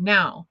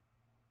 Now,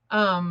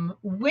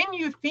 when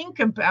you think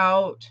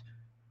about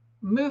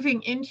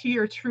moving into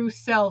your true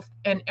self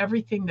and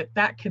everything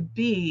that could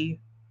be,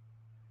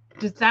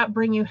 does that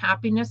bring you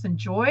happiness and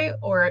joy,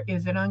 or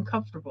is it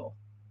uncomfortable?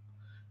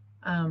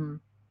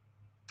 Um,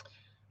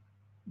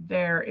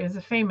 there is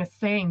a famous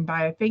saying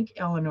by, I think,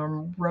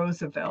 Eleanor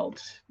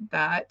Roosevelt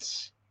that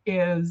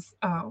is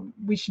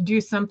we should do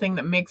something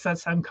that makes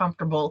us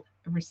uncomfortable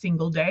every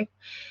single day,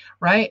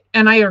 right?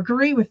 And I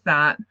agree with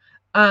that.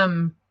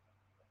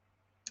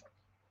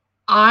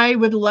 I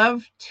would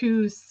love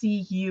to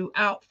see you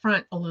out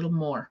front a little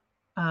more.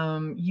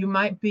 You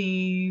might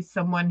be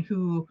someone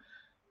who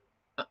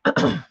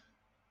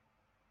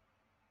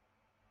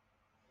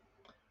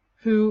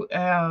who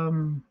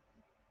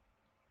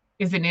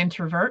is an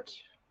introvert,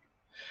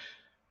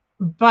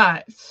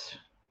 but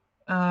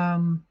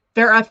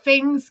there are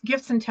things,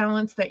 gifts, and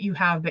talents that you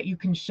have that you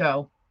can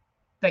show,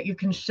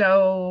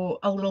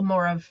 a little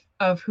more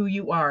of who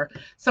you are.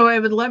 So I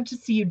would love to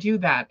see you do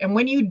that. And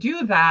when you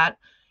do that,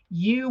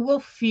 you will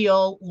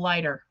feel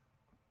lighter.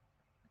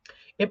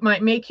 It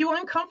might make you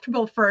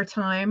uncomfortable for a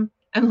time.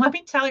 And let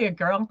me tell you,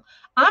 girl,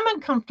 I'm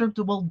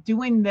uncomfortable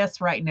doing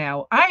this right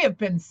now. I have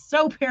been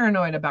so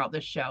paranoid about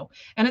this show.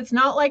 And it's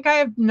not like I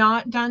have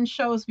not done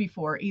shows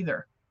before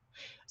either.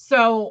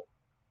 So,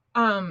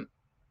 um,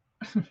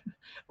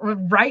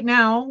 right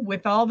now,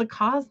 with all the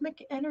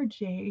cosmic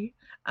energy,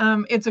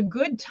 it's a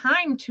good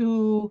time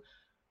to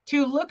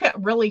look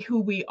at really who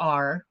we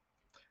are.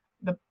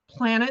 The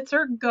planets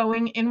are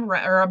going in,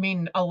 or I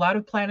mean, a lot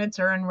of planets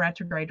are in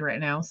retrograde right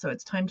now. So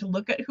it's time to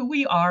look at who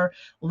we are,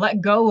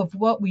 let go of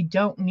what we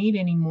don't need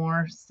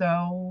anymore.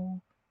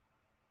 So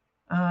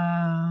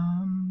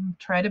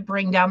try to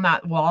bring down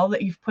that wall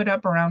that you've put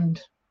up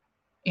around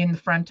in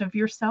front of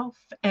yourself,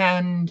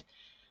 and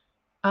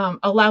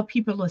allow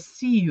people to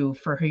see you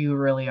for who you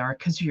really are,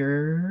 because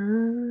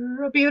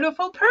you're a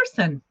beautiful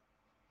person.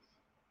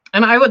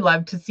 And I would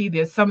love to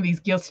see some of these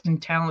gifts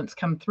and talents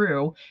come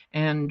through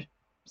and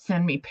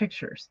send me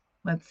pictures.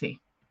 Let's see.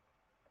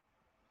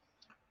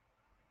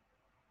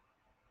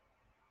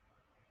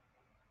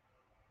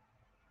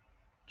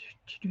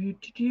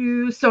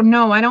 So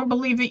no, I don't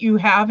believe that you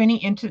have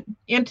any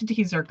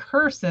entities or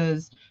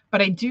curses,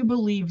 but I do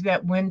believe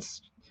that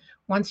once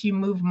you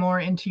move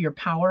more into your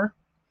power,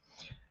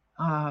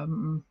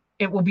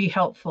 it will be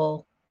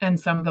helpful, and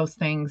some of those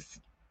things,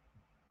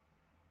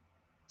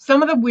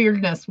 some of the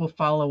weirdness will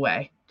fall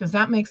away. Does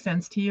that make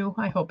sense to you?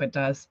 I hope it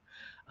does.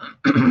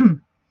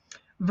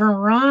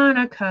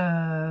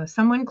 Veronica,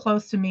 someone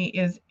close to me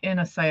is in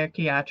a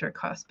psychiatric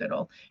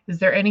hospital. Is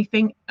there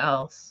anything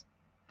else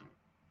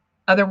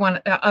other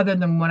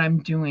than what I'm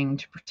doing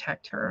to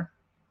protect her?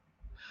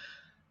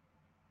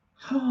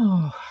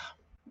 Oh,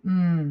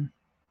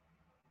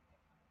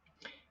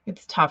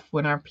 It's tough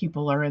when our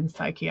people are in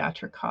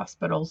psychiatric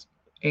hospitals,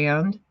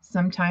 and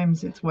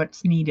sometimes it's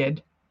what's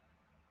needed.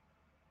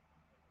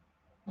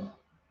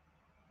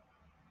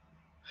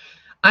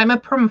 I'm a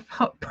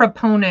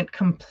proponent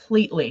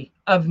completely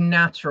of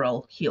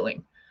natural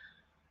healing.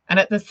 And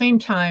at the same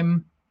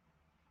time,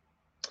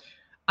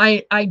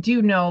 I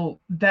do know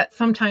that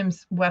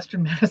sometimes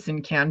Western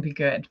medicine can be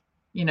good,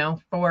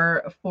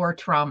 for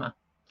trauma,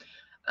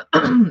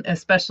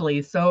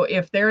 especially. So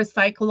if there is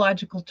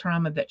psychological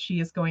trauma that she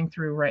is going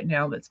through right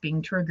now that's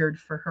being triggered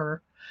for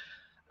her,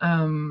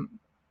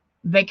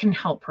 they can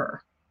help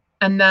her.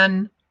 And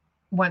then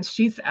once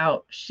she's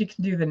out, she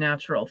can do the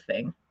natural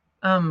thing.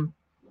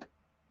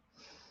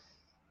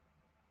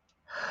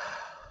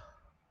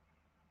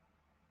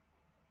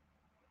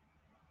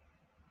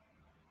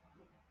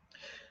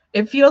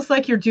 It feels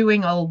like you're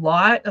doing a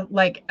lot,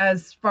 like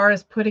as far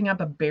as putting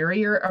up a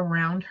barrier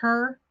around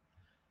her.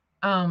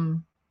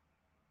 And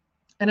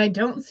I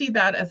don't see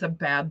that as a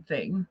bad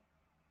thing.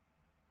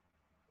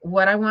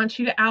 What I want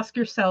you to ask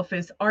yourself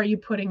is, are you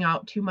putting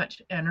out too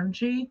much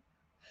energy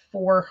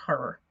for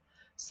her?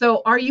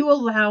 So are you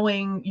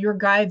allowing your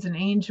guides and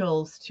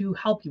angels to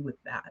help you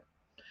with that?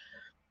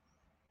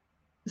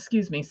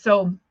 Excuse me.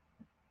 So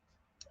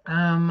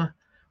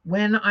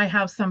when I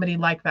have somebody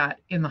like that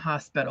in the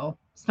hospital,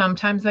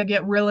 sometimes I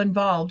get real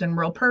involved and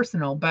real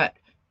personal, but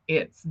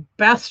it's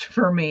best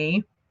for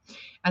me.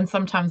 And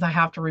sometimes I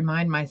have to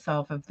remind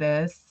myself of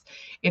this.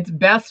 It's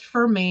best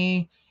for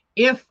me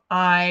if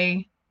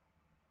I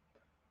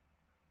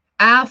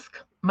ask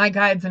my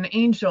guides and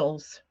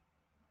angels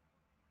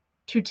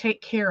to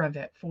take care of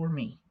it for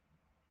me,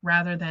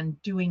 rather than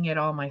doing it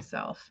all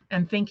myself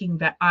and thinking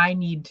that I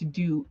need to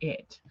do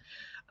it.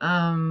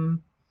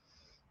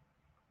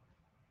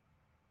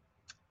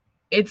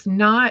 It's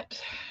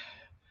not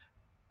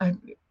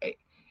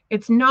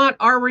it's not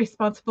our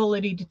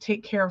responsibility to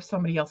take care of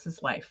somebody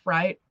else's life,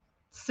 right?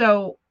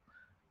 So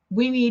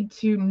we need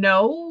to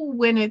know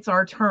when it's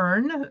our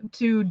turn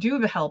to do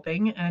the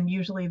helping, and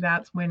usually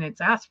that's when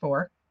it's asked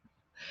for.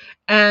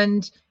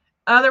 And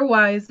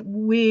otherwise,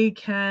 we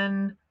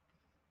can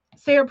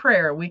say a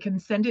prayer. We can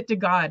send it to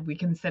God. We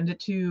can send it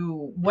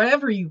to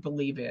whatever you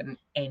believe in,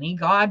 any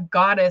god,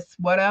 goddess,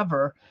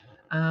 whatever,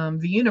 the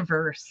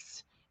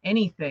universe,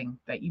 anything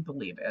that you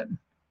believe in.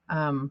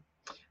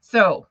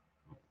 So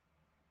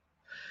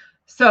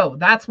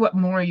that's what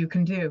more you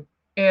can do,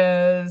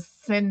 is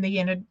send the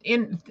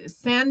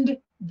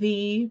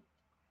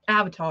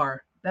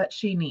avatar that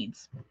she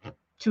needs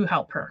to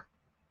help her.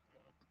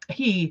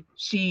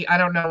 She, I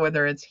don't know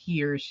whether it's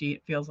he or she.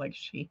 It feels like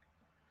she.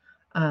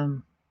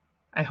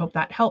 I hope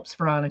that helps,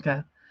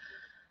 Veronica.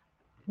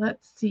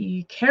 Let's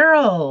see.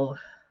 Carol.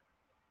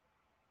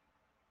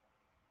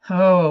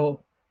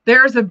 Oh,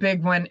 there's a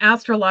big one.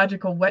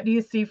 Astrological. What do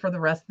you see for the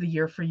rest of the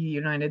year for the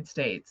United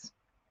States?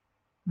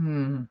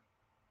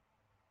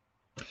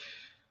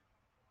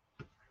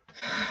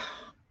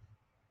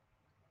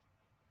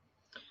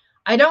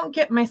 I don't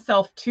get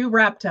myself too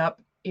wrapped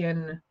up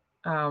in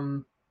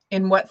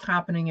in what's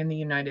happening in the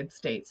United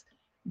States.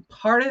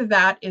 Part of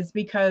that is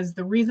because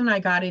the reason I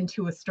got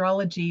into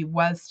astrology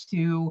was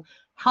to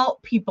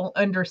help people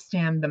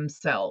understand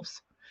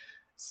themselves.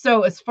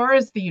 So, as far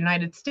as the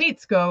United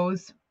States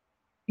goes,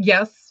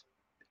 yes,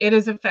 it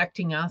is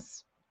affecting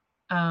us.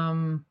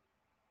 Um,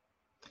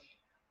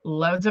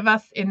 Loads of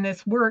us in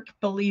this work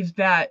believe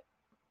that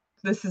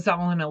this is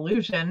all an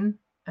illusion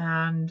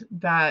and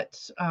that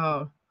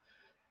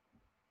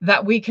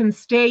we can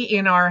stay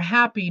in our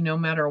happy no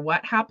matter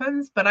what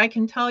happens. But I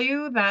can tell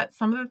you that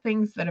some of the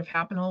things that have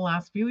happened in the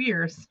last few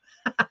years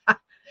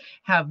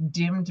have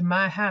dimmed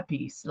my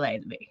happy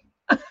slightly.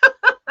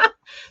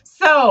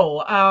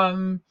 So,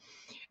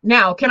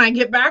 now, can I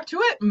get back to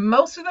it?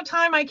 Most of the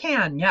time I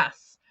can,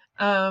 yes.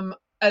 And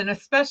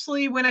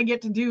especially when I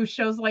get to do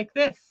shows like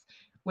this,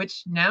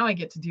 which now I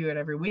get to do it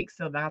every week.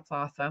 So that's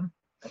awesome.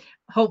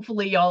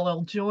 Hopefully, y'all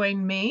will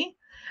join me.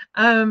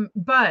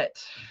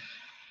 But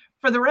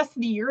for the rest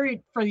of the year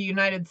for the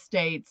United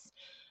States,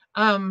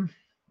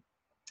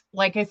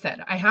 like I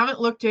said, I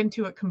haven't looked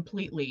into it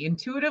completely.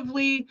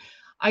 Intuitively,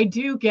 I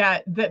do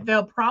get that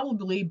there'll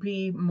probably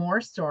be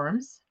more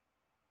storms,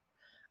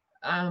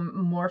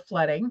 more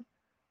flooding,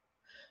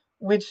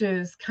 which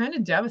is kind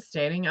of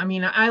devastating. I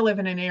mean, I live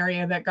in an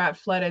area that got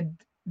flooded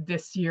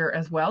this year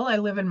as well. I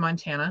live in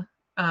Montana,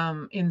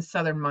 in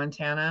southern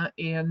Montana,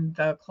 in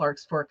the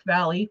Clarks Fork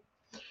Valley.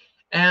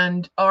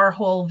 And our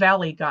whole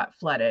valley got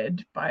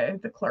flooded by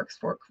the Clarks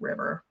Fork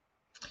River.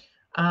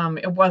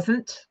 It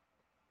wasn't,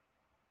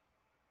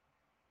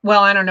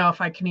 well, I don't know if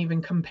I can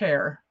even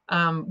compare.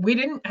 We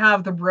didn't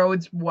have the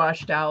roads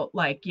washed out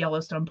like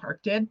Yellowstone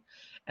Park did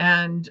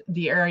and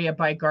the area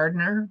by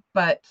Gardner,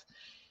 but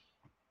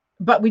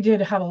we did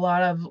have a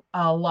lot of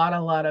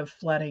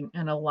flooding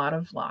and a lot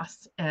of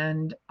loss.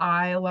 And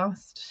I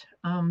lost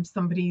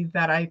somebody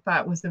that I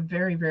thought was a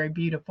very, very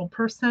beautiful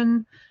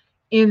person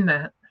in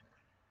that.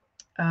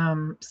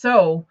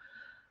 So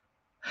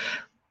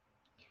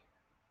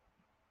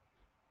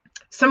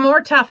some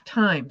more tough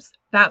times.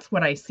 That's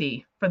what I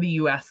see for the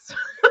US.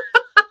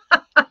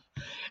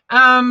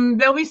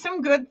 There'll be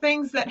some good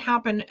things that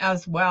happen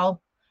as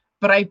well,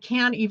 but I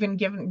can't even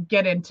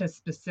get into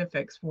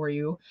specifics for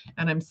you.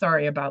 And I'm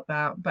sorry about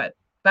that, but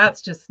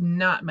that's just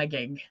not my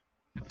gig.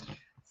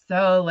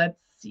 So let's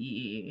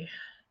see.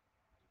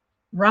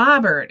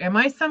 Robert, am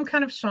I some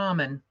kind of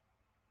shaman?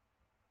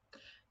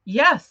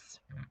 Yes.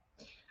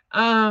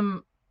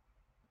 Do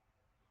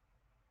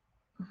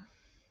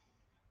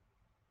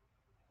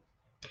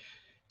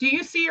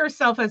you see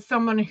yourself as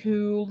someone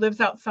who lives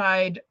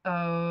outside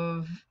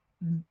of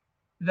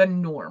the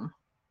norm?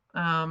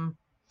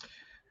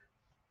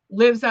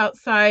 Lives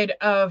outside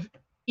of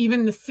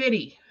even the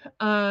city,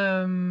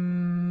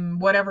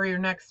 whatever you're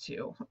next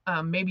to.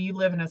 Maybe you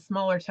live in a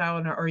smaller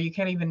town, or you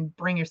can't even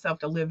bring yourself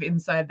to live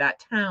inside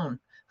that town.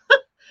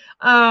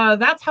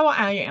 That's how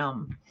I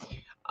am.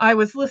 I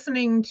was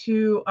listening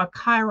to a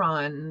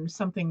Chiron,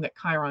 something that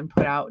Chiron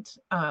put out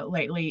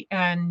lately,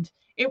 and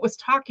it was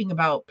talking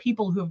about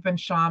people who have been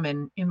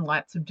shaman in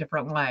lots of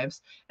different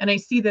lives. And I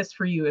see this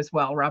for you as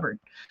well, Robert,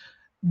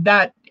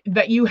 that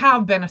you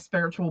have been a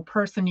spiritual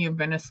person, you've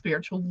been a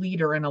spiritual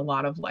leader in a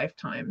lot of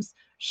lifetimes.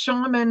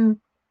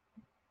 Shaman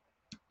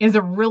is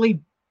a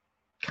really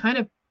kind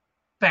of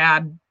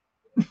bad,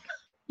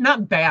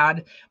 not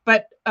bad,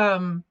 but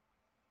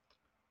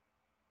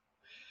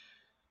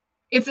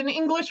it's an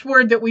English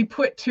word that we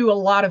put to a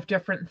lot of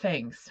different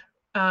things.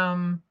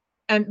 And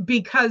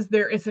because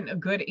there isn't a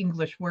good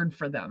English word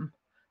for them.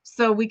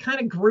 So we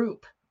kind of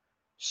group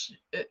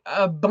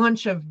a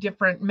bunch of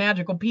different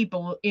magical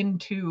people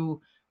into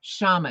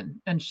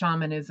shaman and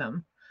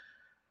shamanism.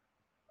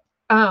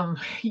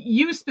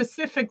 You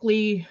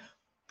specifically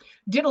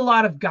did a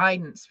lot of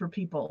guidance for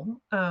people.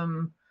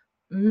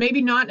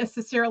 Maybe not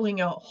necessarily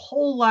a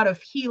whole lot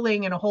of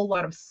healing and a whole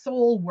lot of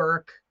soul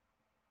work,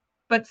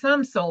 but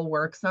some soul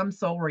work, some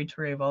soul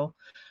retrieval,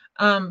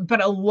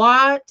 but a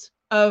lot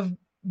of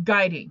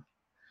guiding,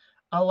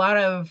 a lot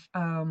of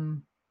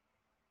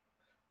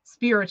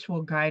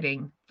spiritual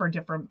guiding for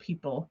different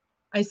people.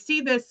 I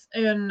see this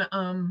in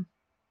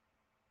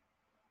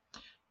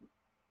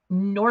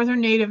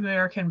Northern Native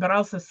American, but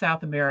also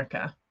South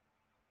America.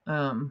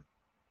 Like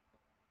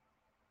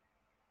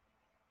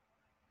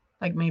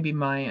maybe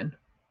Mayan.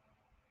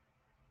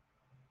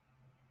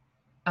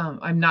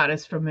 I'm not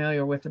as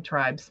familiar with the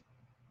tribes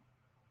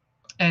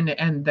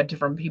and the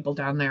different people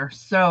down there.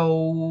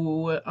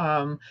 So,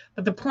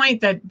 but the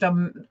point that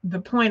the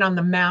point on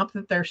the map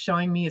that they're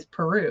showing me is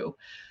Peru.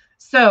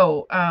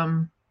 So,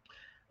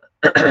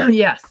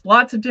 yes,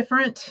 lots of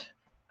different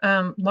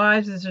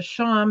lives as a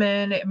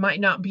shaman. It might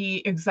not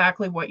be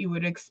exactly what you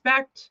would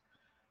expect.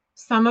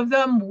 Some of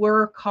them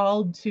were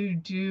called to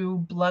do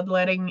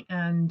bloodletting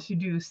and to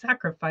do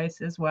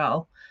sacrifice as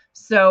well.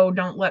 So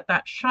don't let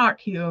that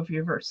shock you if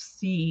you ever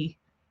see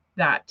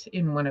that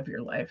in one of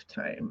your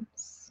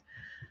lifetimes.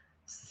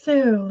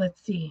 So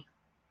let's see.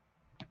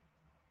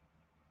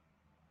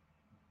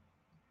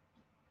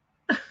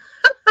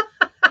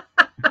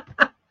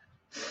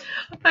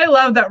 I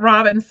love that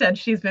Robin said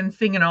she's been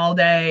singing all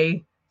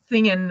day,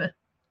 singing.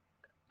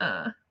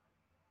 Now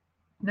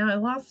I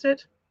lost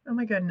it. Oh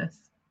my goodness.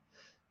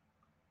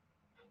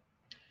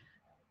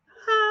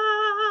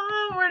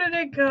 Where did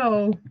it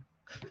go?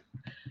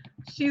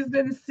 She's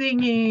been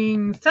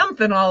singing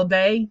something all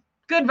day.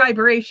 Good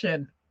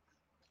Vibration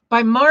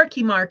by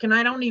Marky Mark, and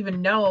I don't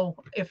even know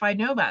if I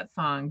know that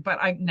song, but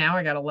now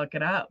I got to look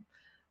it up.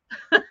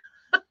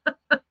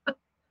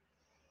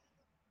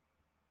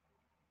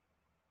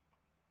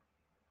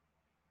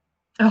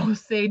 Oh,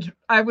 Sage,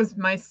 I was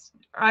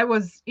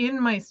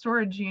in my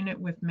storage unit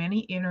with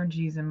many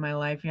energies in my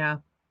life. Yeah.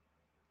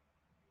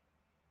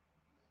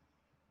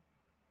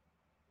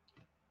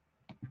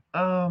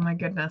 Oh my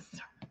goodness.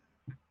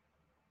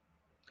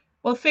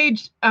 Well,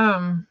 Sage,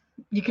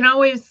 you can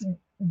always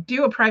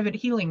do a private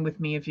healing with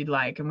me if you'd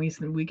like, and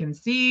we can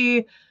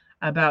see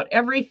about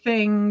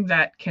everything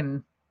that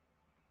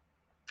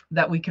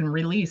we can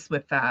release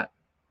with that.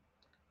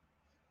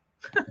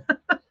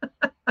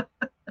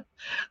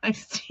 I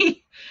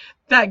see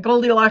that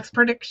Goldilocks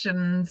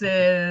Predictions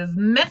is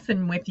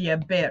messing with you a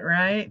bit,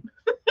 right?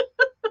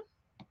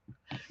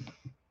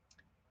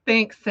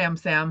 Thanks,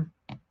 Sam.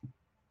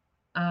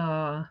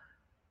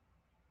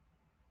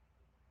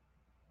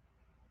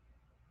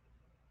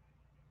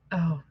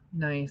 Oh,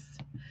 nice.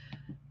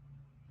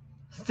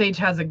 Sage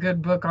has a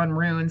good book on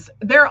runes.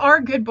 There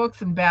are good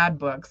books and bad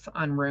books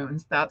on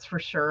runes, that's for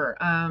sure.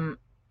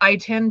 I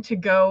tend to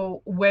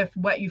go with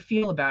what you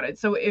feel about it.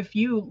 So if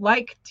you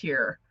like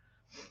Tyr,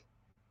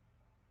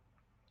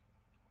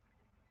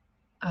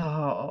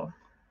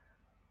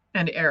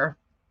 and air,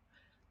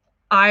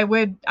 I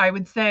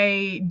would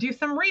say do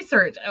some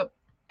research,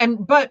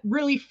 but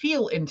really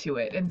feel into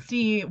it and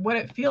see what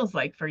it feels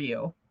like for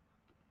you.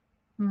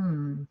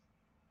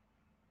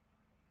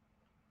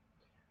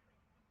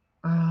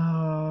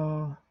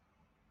 Oh,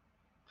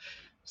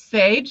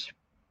 Sage,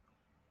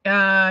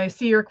 I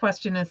see your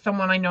question is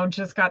someone I know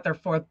just got their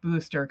 4th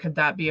booster. Could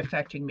that be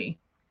affecting me?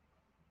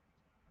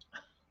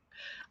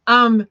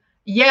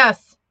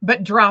 Yes,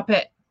 but drop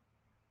it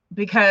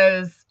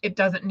because it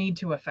doesn't need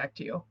to affect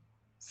you.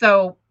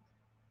 So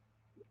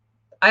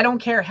I don't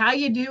care how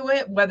you do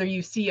it, whether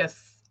you see a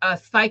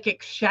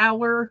psychic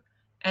shower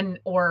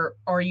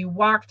or you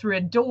walk through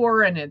a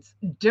door and it's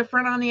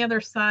different on the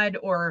other side,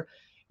 or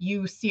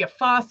you see a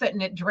faucet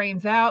and it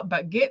drains out,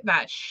 but get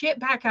that shit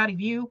back out of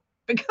you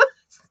because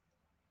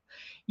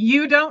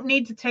you don't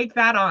need to take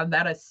that on.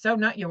 That is so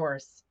not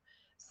yours.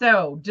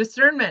 So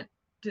discernment,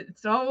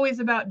 it's always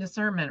about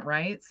discernment,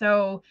 right?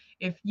 So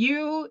if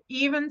you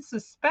even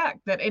suspect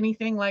that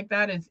anything like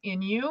that is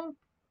in you,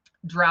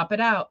 drop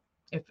it out.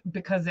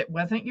 Because it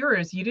wasn't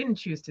yours, you didn't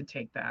choose to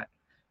take that.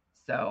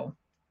 So,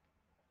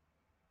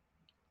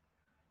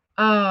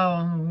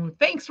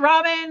 thanks,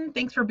 Robin.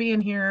 Thanks for being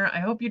here.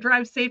 I hope you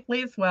drive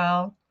safely as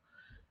well.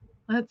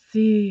 Let's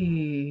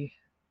see.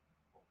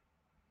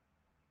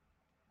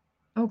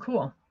 Oh,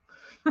 cool.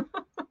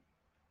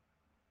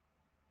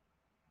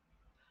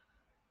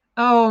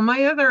 Oh,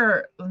 my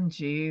other,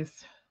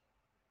 geez.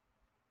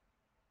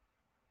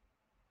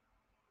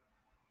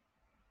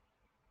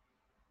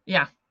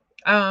 Yeah.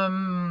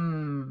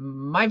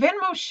 My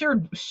Venmo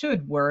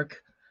should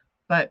work,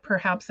 but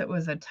perhaps it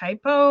was a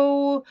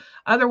typo.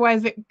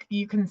 Otherwise,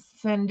 you can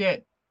send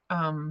it.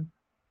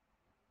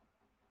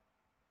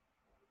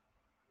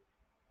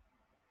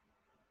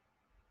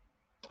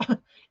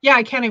 Yeah,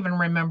 I can't even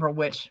remember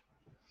which.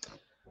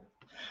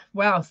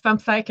 Wow, some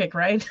psychic,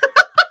 right?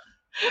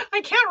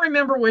 I can't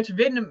remember which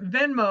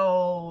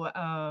Venmo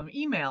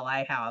email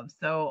I have,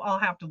 so I'll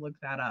have to look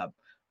that up.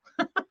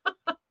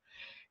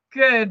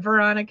 Good,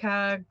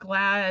 Veronica.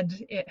 Glad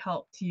it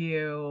helped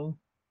you.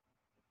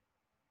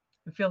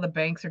 I feel the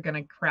banks are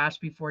going to crash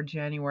before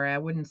January. I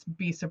wouldn't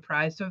be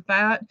surprised with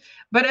that.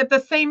 But at the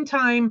same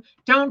time,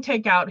 don't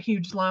take out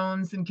huge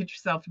loans and get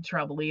yourself in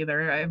trouble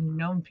either. I've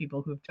known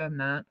people who've done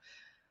that.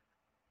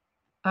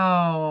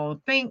 Oh,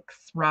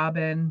 thanks,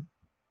 Robin.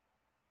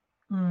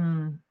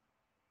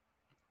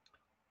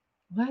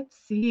 Let's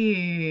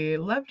see.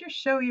 Loved your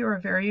show. You're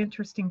a very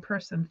interesting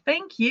person.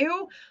 Thank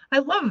you. I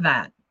love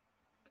that.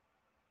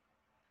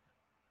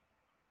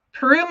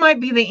 Peru might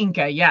be the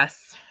Inca.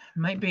 Yes,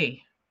 might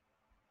be.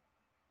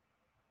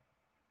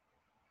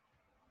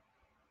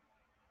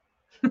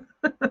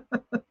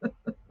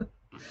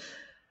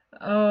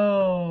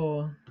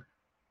 Oh.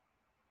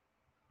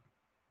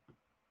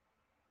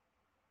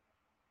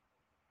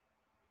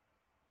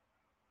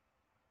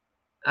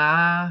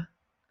 I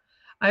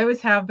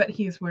always have, but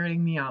he's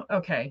weirding me out.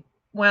 Okay.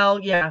 Well,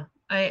 yeah,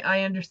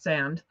 I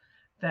understand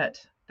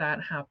that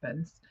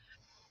happens.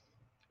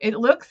 It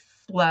looks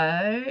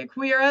like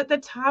we are at the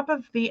top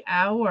of the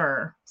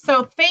hour.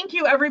 So thank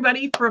you,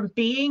 everybody, for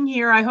being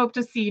here. I hope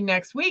to see you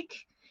next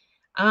week.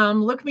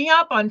 Look me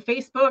up on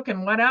Facebook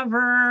and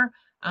whatever.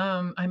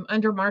 I'm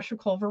under Marsha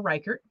Culver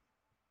Reichert.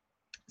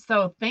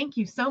 So thank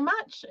you so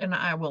much, and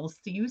I will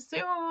see you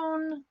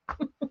soon.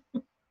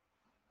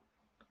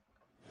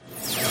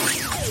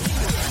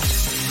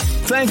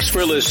 Thanks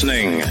for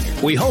listening.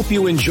 We hope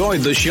you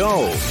enjoyed the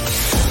show.